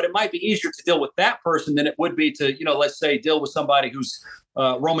that, but it might be easier to deal with that person than it would be to, let's say, deal with somebody who's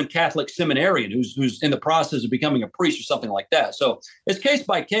Roman Catholic seminarian, who's in the process of becoming a priest or something like that. So it's case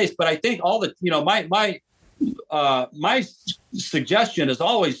by case, but I think all the, my suggestion is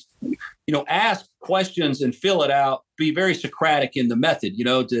always, ask questions and fill it out. Be very Socratic in the method,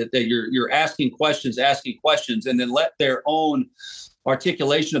 that you're asking questions, and then let their own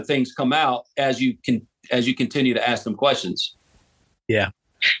articulation of things come out as you continue to ask them questions. Yeah.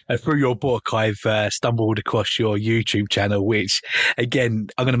 Through your book, I've stumbled across your YouTube channel, which, again,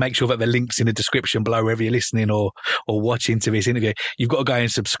 I'm going to make sure that the link's in the description below, wherever you're listening or watching to this interview. You've got to go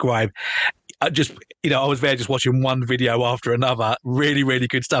and subscribe. I was there just watching one video after another. Really, really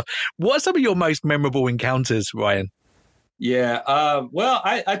good stuff. What are some of your most memorable encounters, Ryan? Yeah. Well,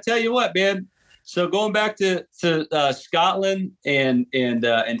 I tell you what, man. So going back to Scotland and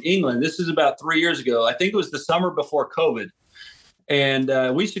England, this is about 3 years ago. I think it was the summer before COVID.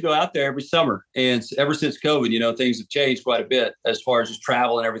 And we used to go out there every summer. And ever since COVID, things have changed quite a bit as far as just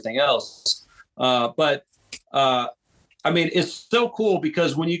travel and everything else. But it's so cool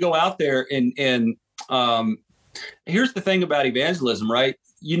because when you go out there and here's the thing about evangelism, right?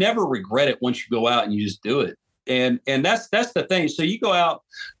 You never regret it once you go out and you just do it. And that's the thing. So you go out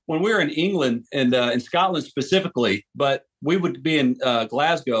when we were in England and in Scotland specifically, but we would be in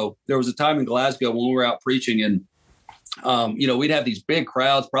Glasgow. There was a time in Glasgow when we were out preaching and we'd have these big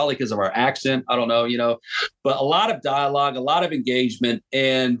crowds, probably because of our accent. I don't know, but a lot of dialogue, a lot of engagement.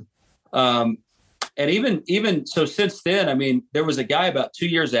 And even so since then, there was a guy about 2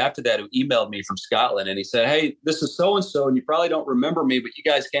 years after that who emailed me from Scotland and he said, "Hey, this is so-and-so, and you probably don't remember me, but you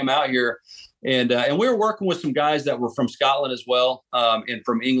guys came out here." And we were working with some guys that were from Scotland as well, and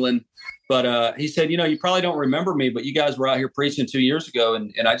from England. But he said, you probably don't remember me, but you guys were out here preaching 2 years ago.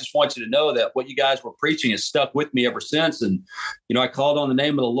 And I just want you to know that what you guys were preaching has stuck with me ever since. And, I called on the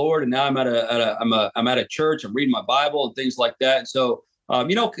name of the Lord, and now I'm at a church. I'm reading my Bible and things like that. And so,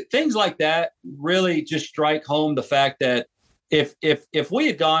 things like that really just strike home the fact that if we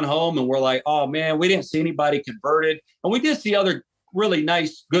had gone home and we're like, oh, man, we didn't see anybody converted, and we did see other really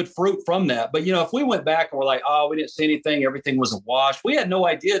nice, good fruit from that. But, if we went back and we're like, oh, we didn't see anything, everything was a wash, we had no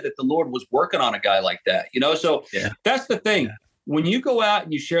idea that the Lord was working on a guy like that, So That's the thing. Yeah. When you go out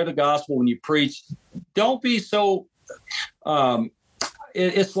and you share the gospel, when you preach, don't be so,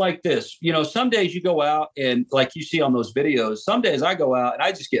 it's like this, some days you go out and like you see on those videos, some days I go out and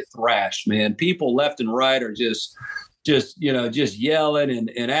I just get thrashed, man. People left and right are just yelling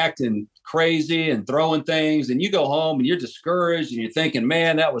and acting crazy and throwing things, and you go home and you're discouraged and you're thinking,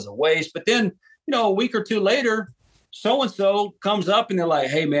 man, that was a waste. But then, a week or two later, so-and-so comes up and they're like,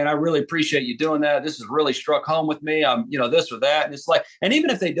 hey, man, I really appreciate you doing that. This has really struck home with me. I'm, this or that. And it's like, and even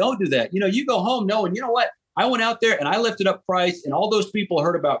if they don't do that, you go home knowing, you know what, I went out there and I lifted up Christ, and all those people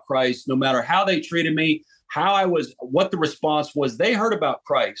heard about Christ, no matter how they treated me, what the response was, they heard about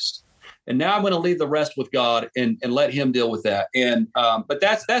Christ. And now I'm going to leave the rest with God and let Him deal with that. And but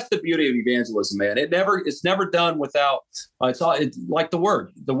that's the beauty of evangelism, man. It's never done without. It's like the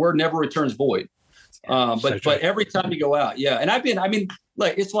word. The word never returns void. But every time you go out, yeah. And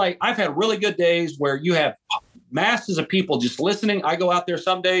it's like I've had really good days where you have masses of people just listening. I go out there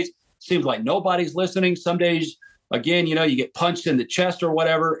some days, seems like nobody's listening. Some days, again, you get punched in the chest or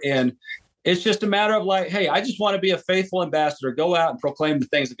whatever, and it's just a matter of like, hey, I just want to be a faithful ambassador. Go out and proclaim the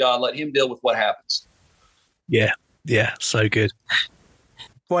things of God. Let Him deal with what happens. Yeah, so good.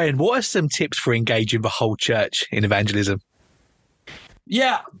 Brian, what are some tips for engaging the whole church in evangelism?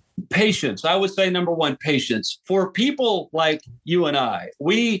 Yeah, patience. I would say number one, patience. For people like you and I,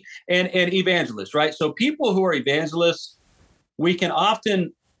 and evangelists, right? So people who are evangelists, we can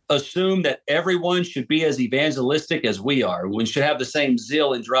often assume that everyone should be as evangelistic as we are. We should have the same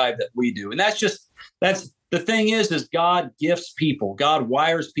zeal and drive that we do. And that's the thing is God gifts people. God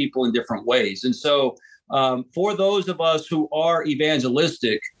wires people in different ways. And so for those of us who are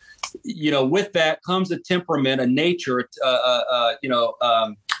evangelistic, with that comes a temperament, a nature,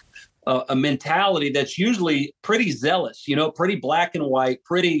 a mentality that's usually pretty zealous, pretty black and white,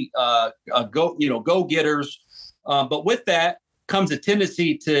 pretty go-getters. But with that comes a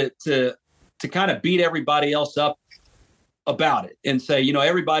tendency to kind of beat everybody else up about it and say,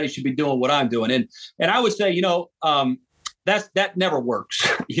 everybody should be doing what I'm doing. And I would say, that never works.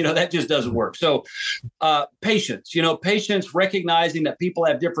 That just doesn't work. So patience, recognizing that people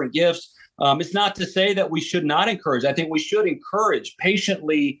have different gifts. It's not to say that we should not encourage. I think we should encourage,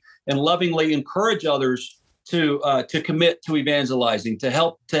 patiently and lovingly encourage others to commit to evangelizing, to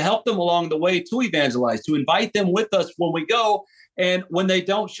help them along the way to evangelize, to invite them with us when we go. And when they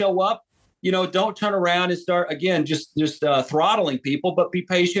don't show up, don't turn around and start again, just throttling people, but be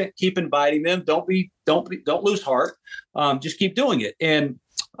patient, keep inviting them. Don't lose heart. Just keep doing it. And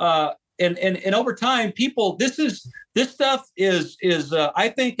over time, people, this stuff is I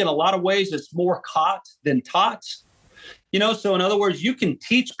think in a lot of ways, it's more caught than taught. So in other words, you can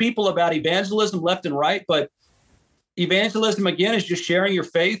teach people about evangelism left and right, but evangelism, again, is just sharing your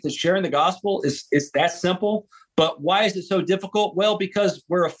faith, is sharing the gospel. It's that simple. But why is it so difficult? Well, because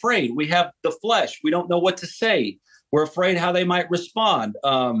we're afraid. We have the flesh. We don't know what to say. We're afraid how they might respond.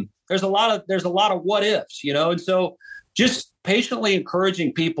 There's a lot of what ifs, and so just patiently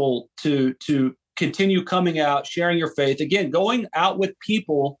encouraging people to continue coming out, sharing your faith. Again, going out with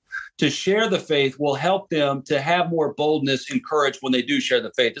people to share the faith will help them to have more boldness and courage when they do share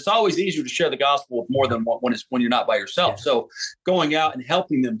the faith. It's always easier to share the gospel with more than when you're not by yourself. Yeah. So going out and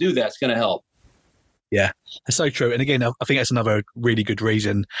helping them do that's going to help. Yeah, that's so true. And again, I think that's another really good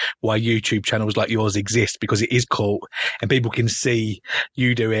reason why YouTube channels like yours exist, because it is cool and people can see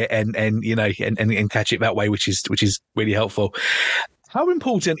you do it and catch it that way, which is really helpful. How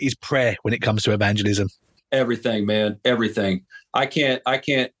important is prayer when it comes to evangelism? Everything, man, everything. I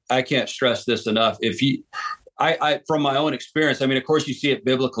can't stress this enough. I from my own experience, of course, you see it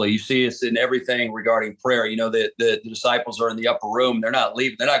biblically. You see it in everything regarding prayer. The disciples are in the upper room. They're not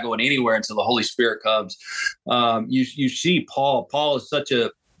leaving. They're not going anywhere until the Holy Spirit comes. You see Paul. Paul is such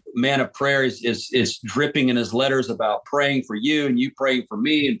a man of prayer. Is dripping in his letters about praying for you and you praying for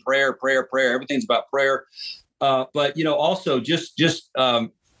me, and prayer. Everything's about prayer. But also just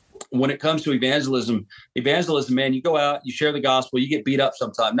when it comes to evangelism, man, you go out, you share the gospel, you get beat up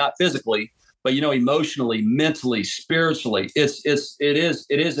sometime, not physically, but emotionally, mentally, spiritually, it's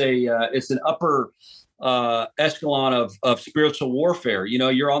an upper echelon of spiritual warfare.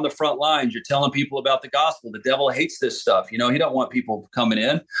 You're on the front lines. You're telling people about the gospel. The devil hates this stuff. He don't want people coming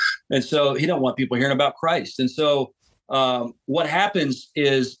in, and so he don't want people hearing about Christ. And so what happens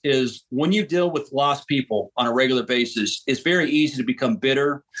is when you deal with lost people on a regular basis, it's very easy to become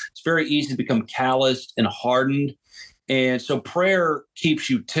bitter. It's very easy to become calloused and hardened. And so prayer keeps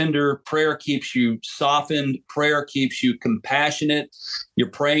you tender. Prayer keeps you softened. Prayer keeps you compassionate.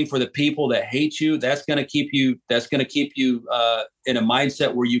 You're praying for the people that hate you. That's going to keep you in a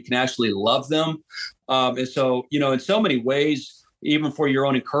mindset where you can actually love them. And so, in so many ways, even for your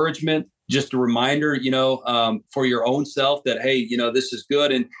own encouragement, just a reminder, for your own self that, hey, this is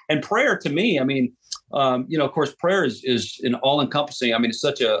good. And prayer to me, of course, prayer is an all-encompassing. It's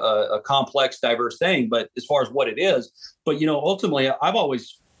such a complex, diverse thing, but as far as what it is, but, ultimately,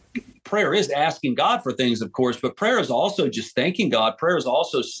 prayer is asking God for things, of course, but prayer is also just thanking God. Prayer is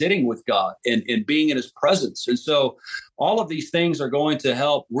also sitting with God and being in his presence. And so all of these things are going to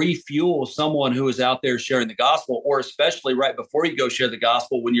help refuel someone who is out there sharing the gospel, or especially right before you go share the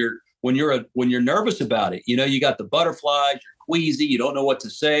gospel when you're nervous about it. You got the butterflies, you're queasy, you don't know what to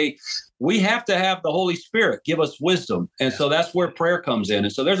say. We have to have the Holy Spirit give us wisdom. And so that's where prayer comes in.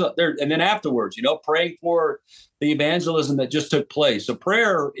 And so and then afterwards, praying for the evangelism that just took place. So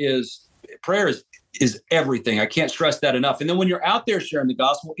prayer is everything. I can't stress that enough. And then when you're out there sharing the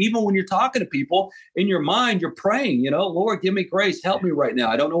gospel, even when you're talking to people, in your mind, you're praying, Lord, give me grace, help me right now.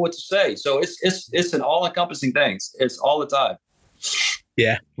 I don't know what to say. So it's an all-encompassing thing. It's all the time.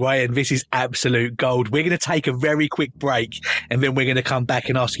 Yeah, Ryan, this is absolute gold. We're going to take a very quick break, and then we're going to come back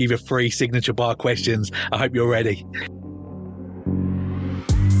and ask you the 3 signature bar questions. I hope you're ready.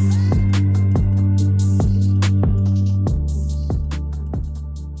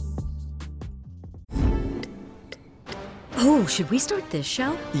 Oh, should we start this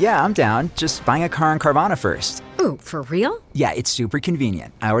show? Yeah, I'm down. Just buying a car on Carvana first. Oh, for real? Yeah, it's super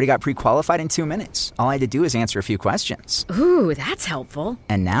convenient. I already got pre-qualified in 2 minutes. All I had to do is answer a few questions. Ooh, that's helpful.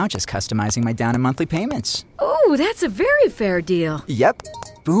 And now just customizing my down and monthly payments. Ooh, that's a very fair deal. Yep.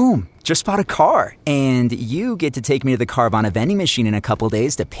 Boom. Just bought a car. And you get to take me to the Carvana vending machine in a couple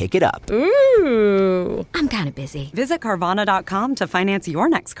days to pick it up. Ooh. I'm kind of busy. Visit Carvana.com to finance your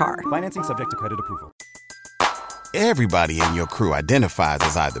next car. Financing subject to credit approval. Everybody in your crew identifies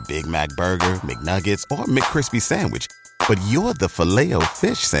as either Big Mac Burger, McNuggets, or McCrispy Sandwich. But you're the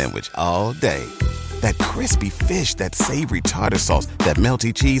Filet-O-Fish Sandwich all day. That crispy fish, that savory tartar sauce, that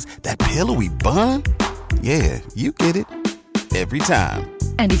melty cheese, that pillowy bun. Yeah, you get it. every time.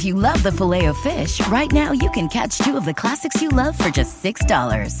 And if you love the Filet-O-Fish, right now you can catch two of the classics you love for just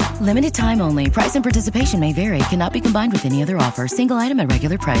 $6. Limited time only. Price and participation may vary. Cannot be combined with any other offer. Single item at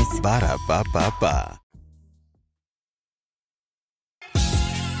regular price. Ba-da-ba-ba-ba.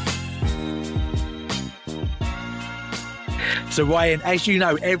 So, Ryan, as you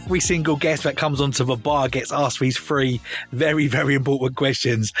know, every single guest that comes onto the bar gets asked these three very, very important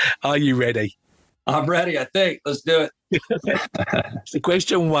questions. Are you ready? I'm ready, I think. Let's do it. So,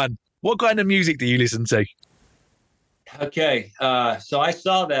 question one, what kind of music do you listen to? Okay, so I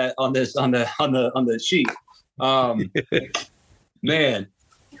saw that on the sheet. Man,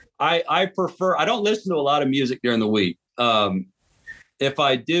 I prefer. I don't listen to a lot of music during the week. If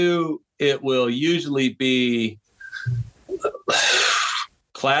I do, it will usually be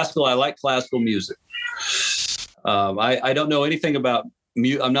classical. I like classical music. I don't know anything about.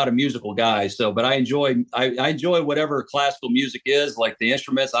 I'm not a musical guy, but I enjoy whatever classical music is, like the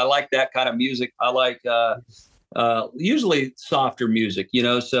instruments. I like that kind of music. I like usually softer music,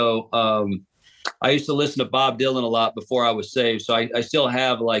 So I used to listen to Bob Dylan a lot before I was saved. So I still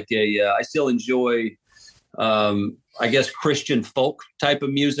have I still enjoy, I guess, Christian folk type of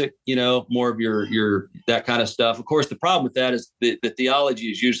music, more of your that kind of stuff. Of course, the problem with that is the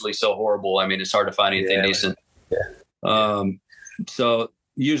theology is usually so horrible. I mean, it's hard to find anything decent. Yeah. So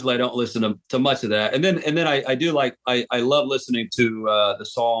usually I don't listen to much of that. And then I do I love listening to the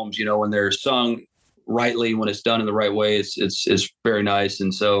Psalms, when they're sung rightly, when it's done in the right way. It's very nice.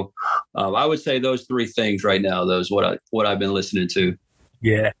 And so I would say those three things right now, those what I've been listening to.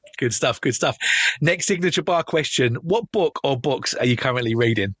 Yeah, good stuff. Good stuff. Next signature bar question. What book or books are you currently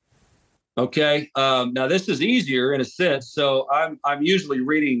reading? Okay. Now this is easier in a sense. So I'm usually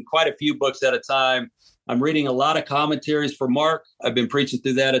reading quite a few books at a time. I'm reading a lot of commentaries for Mark. I've been preaching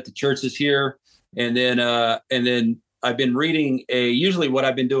through that at the churches here. And then I've been reading usually what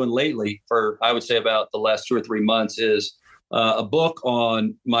I've been doing lately for, I would say, about the last 2 or 3 months is a book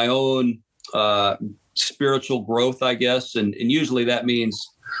on my own spiritual growth, I guess. And usually that means,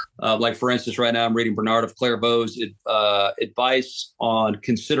 like, for instance, right now I'm reading Bernard of Clairvaux's advice on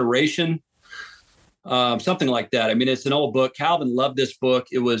consideration. Something like that. I mean, it's an old book. Calvin loved this book.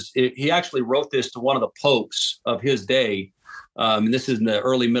 He actually wrote this to one of the popes of his day. And this is in the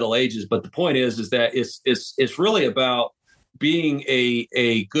early Middle Ages. But the point is that it's really about being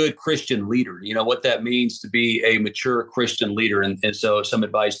a good Christian leader, what that means to be a mature Christian leader. And so some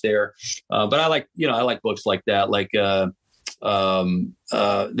advice there. But I like books like that, like The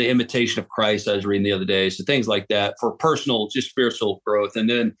Imitation of Christ I was reading the other day. So things like that for personal, just spiritual growth. And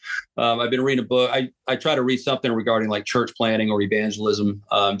then I've been reading a book. I try to read something regarding like church planting or evangelism,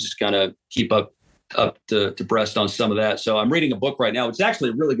 just kind of keep up to breast on some of that. So I'm reading a book right now. It's actually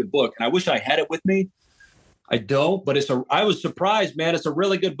a really good book. And I wish I had it with me. I don't, but I was surprised, man. It's a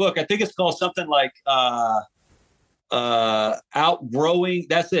really good book. I think it's called something like Outgrowing.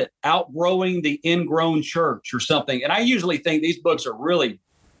 That's it. Outgrowing the Ingrown Church or something. And I usually think these books are really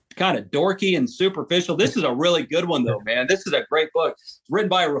kind of dorky and superficial. This is a really good one though, man. This is a great book. It's written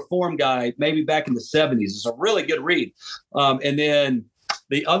by a Reform guy, maybe back in the 70s. It's a really good read. And then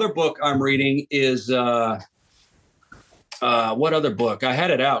the other book I'm reading is, what other book? I had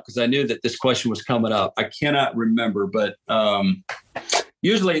it out because I knew that this question was coming up. I cannot remember, but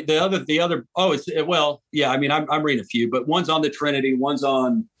usually the other. I mean, I'm reading a few, but one's on the Trinity, one's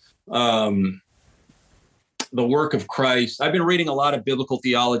on the work of Christ. I've been reading a lot of biblical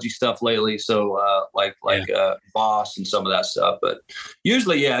theology stuff lately, so Voss and some of that stuff. But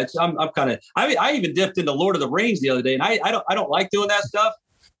usually, I'm kind of. I even dipped into Lord of the Rings the other day, and I don't like doing that stuff,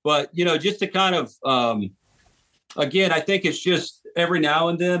 but just to kind of. Again, I think it's just every now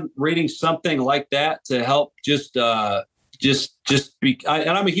and then reading something like that to help just be. And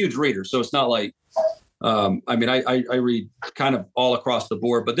I'm a huge reader, so it's not like. I read kind of all across the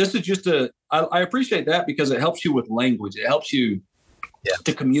board, but this is just I appreciate that because it helps you with language. It helps you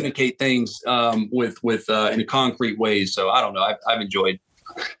to communicate things in concrete ways. So I don't know. I've enjoyed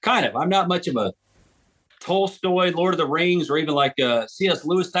kind of. I'm not much of a Tolstoy, Lord of the Rings, or even like a C.S.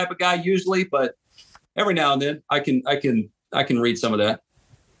 Lewis type of guy usually, but. Every now and then I can read some of that.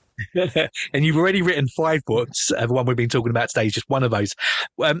 And you've already written 5 books. The one we've been talking about today is just one of those.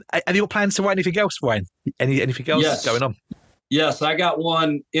 Have you got plans to write anything else, Ryan? Anything else going on? Yes, I got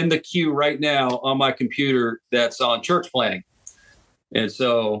one in the queue right now on my computer that's on church planting. And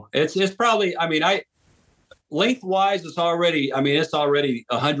so it's probably, lengthwise it's already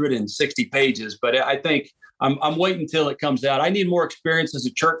 160 pages, but I think I'm waiting until it comes out. I need more experience as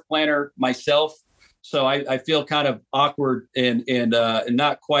a church planter myself. So I feel kind of awkward and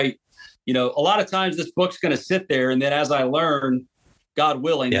not quite a lot of times this book's going to sit there, and then as I learn, God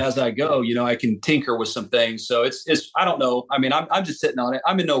willing, as I go, I can tinker with some things. So it's I don't know. I mean, I'm just sitting on it.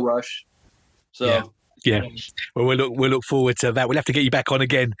 I'm in no rush. So yeah. Well, we'll look forward to that. We'll have to get you back on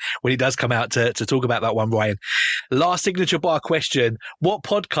again when it does come out to talk about that one, Ryan. Last signature bar question: what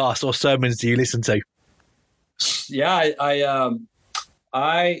podcasts or sermons do you listen to? Yeah,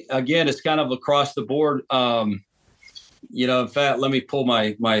 I again, it's kind of across the board. In fact, let me pull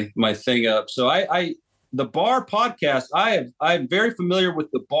my thing up. So the Bar podcast, I'm very familiar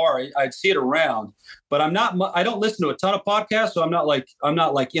with the Bar. I'd see it around, but I don't listen to a ton of podcasts, so I'm not like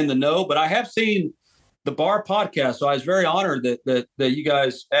in the know, but I have seen the Bar podcast. So I was very honored that you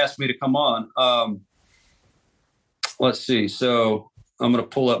guys asked me to come on. Let's see. So I'm going to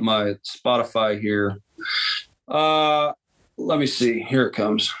pull up my Spotify here. Let me see. Here it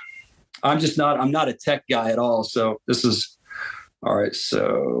comes. I'm not a tech guy at all. So this is all right.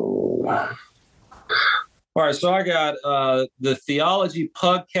 So I got the Theology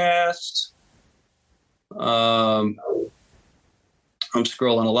Podcast. I'm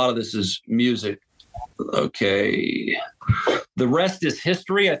scrolling. A lot of this is music. Okay. The Rest is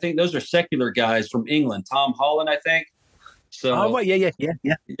History. I think those are secular guys from England. Tom Holland, I think. So, yeah.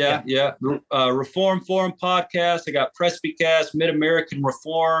 Reform Forum Podcast. I got Presbycast, Mid-American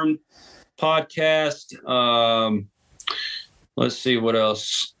Reform Podcast. Let's see what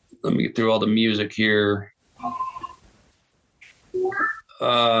else. Let me get through all the music here. So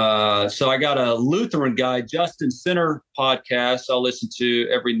I got a Lutheran guy, Justin Center podcast. I'll listen to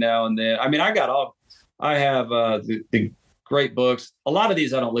every now and then. I mean, I have the great books. A lot of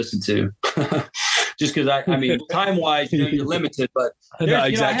these I don't listen to just because I mean, time wise, you're limited, but no,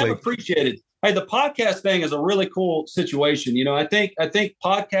 exactly. I have appreciated. Hey, the podcast thing is a really cool situation. I think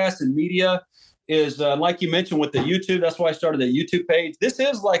podcasts and media is like you mentioned with the YouTube. That's why I started the YouTube page. This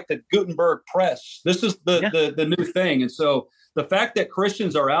is like the Gutenberg press. This is the new thing. And so the fact that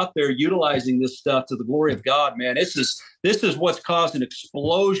Christians are out there utilizing this stuff to the glory of God, man, this is what's caused an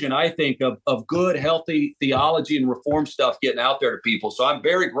explosion, I think, of good, healthy theology and reform stuff getting out there to people. So I'm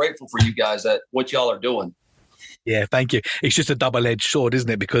very grateful for you guys at what y'all are doing. Yeah, thank you. It's just a double-edged sword, isn't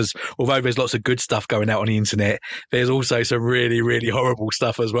it? Because although there's lots of good stuff going out on the internet, there's also some really, really horrible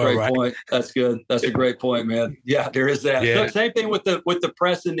stuff as well, great point. That's good. That's a great point, man. Yeah, there is that. Yeah. So same thing with the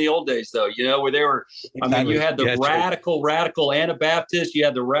press in the old days, though. Where they were. I mean, you had the radical Anabaptists. You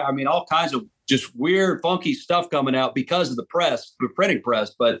had all kinds of just weird, funky stuff coming out because of the press, the printing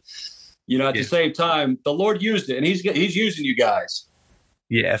press. But at the same time, the Lord used it, and He's using you guys.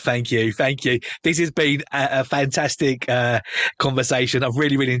 Yeah, thank you. This has been a fantastic conversation. I've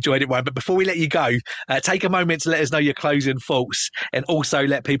really, really enjoyed it, Ryan. But before we let you go, take a moment to let us know your closing thoughts and also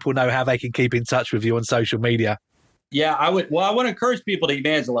let people know how they can keep in touch with you on social media. Yeah, I want to encourage people to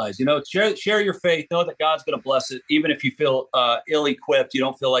evangelize. Share your faith. Know that God's going to bless it, even if you feel ill-equipped. You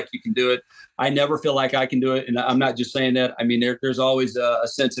don't feel like you can do it. I never feel like I can do it, and I'm not just saying that. I mean, there's always a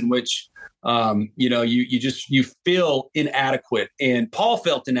sense in which you feel inadequate, and Paul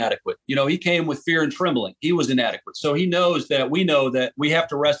felt inadequate. He came with fear and trembling. He was inadequate. So we know that we have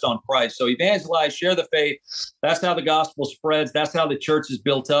to rest on Christ. So evangelize, share the faith. That's how the gospel spreads. That's how the church is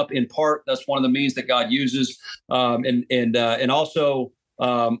built up in part. That's one of the means that God uses. And also,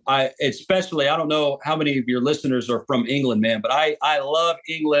 I don't know how many of your listeners are from England, man, but I love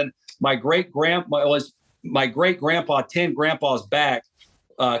England. My great grandpa 10 grandpas back,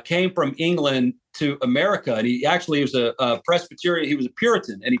 came from England to America, and he was a Presbyterian. He was a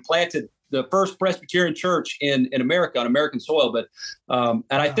Puritan, and he planted the first Presbyterian church in America on American soil. But and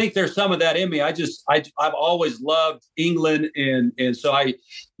I think there's some of that in me. I've always loved England, and so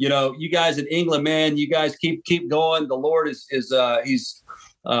you guys in England, man, you guys keep going. The Lord he's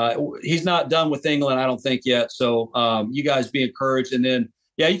not done with England, I don't think yet. So you guys be encouraged, and then.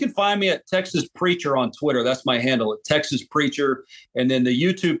 Yeah, you can find me at Texas Preacher on Twitter. That's my handle, at Texas Preacher. And then the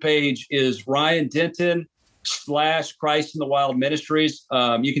YouTube page is Ryan Denton / Christ in the Wild Ministries.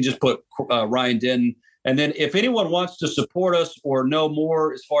 You can just put Ryan Denton. And then if anyone wants to support us or know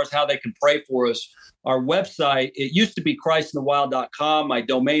more as far as how they can pray for us, our website, it used to be christinthewild.com. My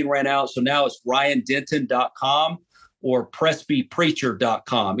domain ran out, so now it's ryandenton.com. or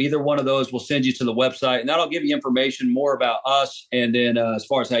presbypreacher.com. Either one of those will send you to the website, and that'll give you information more about us, and then as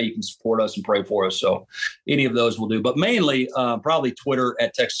far as how you can support us and pray for us. So any of those will do, but mainly probably Twitter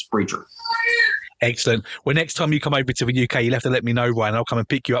at Texas Preacher. Excellent. Well, next time you come over to the UK, you'll have to let me know, Ryan. I'll come and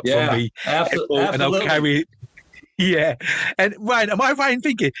pick you up from the airport, and I'll carry it. Yeah. And Ryan, am I right in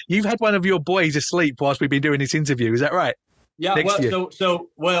thinking you've had one of your boys asleep whilst we've been doing this interview? Is that right? Yeah. next year?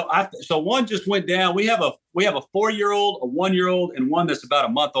 So one just went down. We have a 4-year-old, a 1-year-old, and one that's about a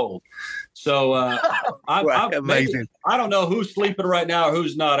month old. So amazing. I don't know who's sleeping right now or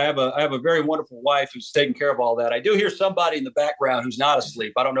who's not. I have a very wonderful wife who's taking care of all that. I do hear somebody in the background who's not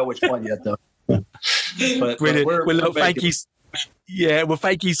asleep. I don't know which one yet though. Brilliant. Thank you. Yeah, well,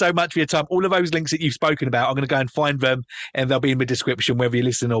 thank you so much for your time. All of those links that you've spoken about, I'm going to go and find them, and they'll be in the description, whether you're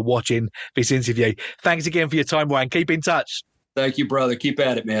listening or watching this interview. Thanks again for your time, Ryan. Keep in touch. Thank you, brother. Keep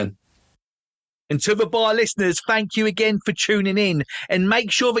at it, man. And to the bar listeners, thank you again for tuning in, and make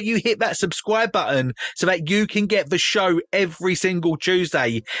sure that you hit that subscribe button so that you can get the show every single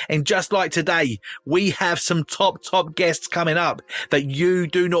Tuesday. And just like today, we have some top guests coming up that you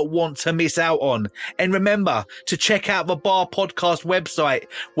do not want to miss out on. And remember to check out the Bar Podcast website,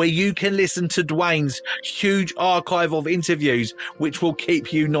 where you can listen to Dwayne's huge archive of interviews, which will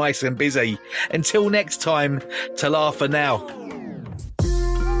keep you nice and busy. Until next time, ta-la for now.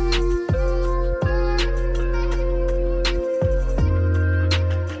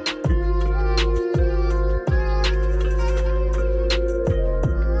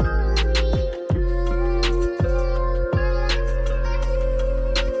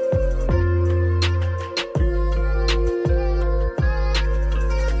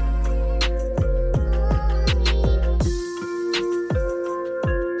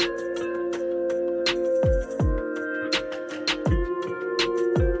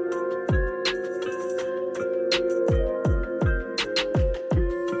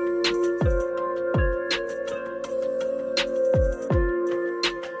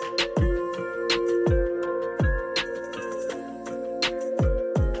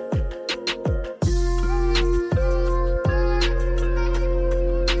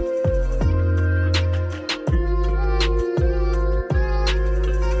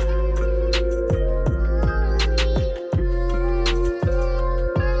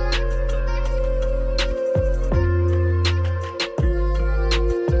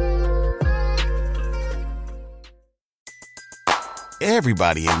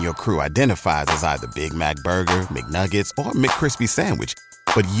 Everybody in your crew identifies as either Big Mac Burger, McNuggets, or McCrispy Sandwich.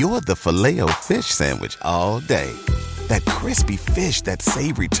 But you're the Filet-O-Fish Sandwich all day. That crispy fish, that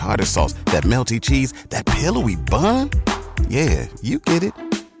savory tartar sauce, that melty cheese, that pillowy bun. Yeah, you get it.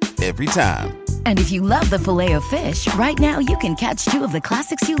 Every time. And if you love the Filet-O-Fish, right now you can catch 2 of the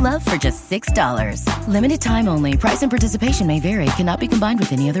classics you love for just $6. Limited time only. Price and participation may vary. Cannot be combined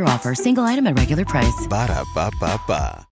with any other offer. Single item at regular price. Ba-da-ba-ba-ba.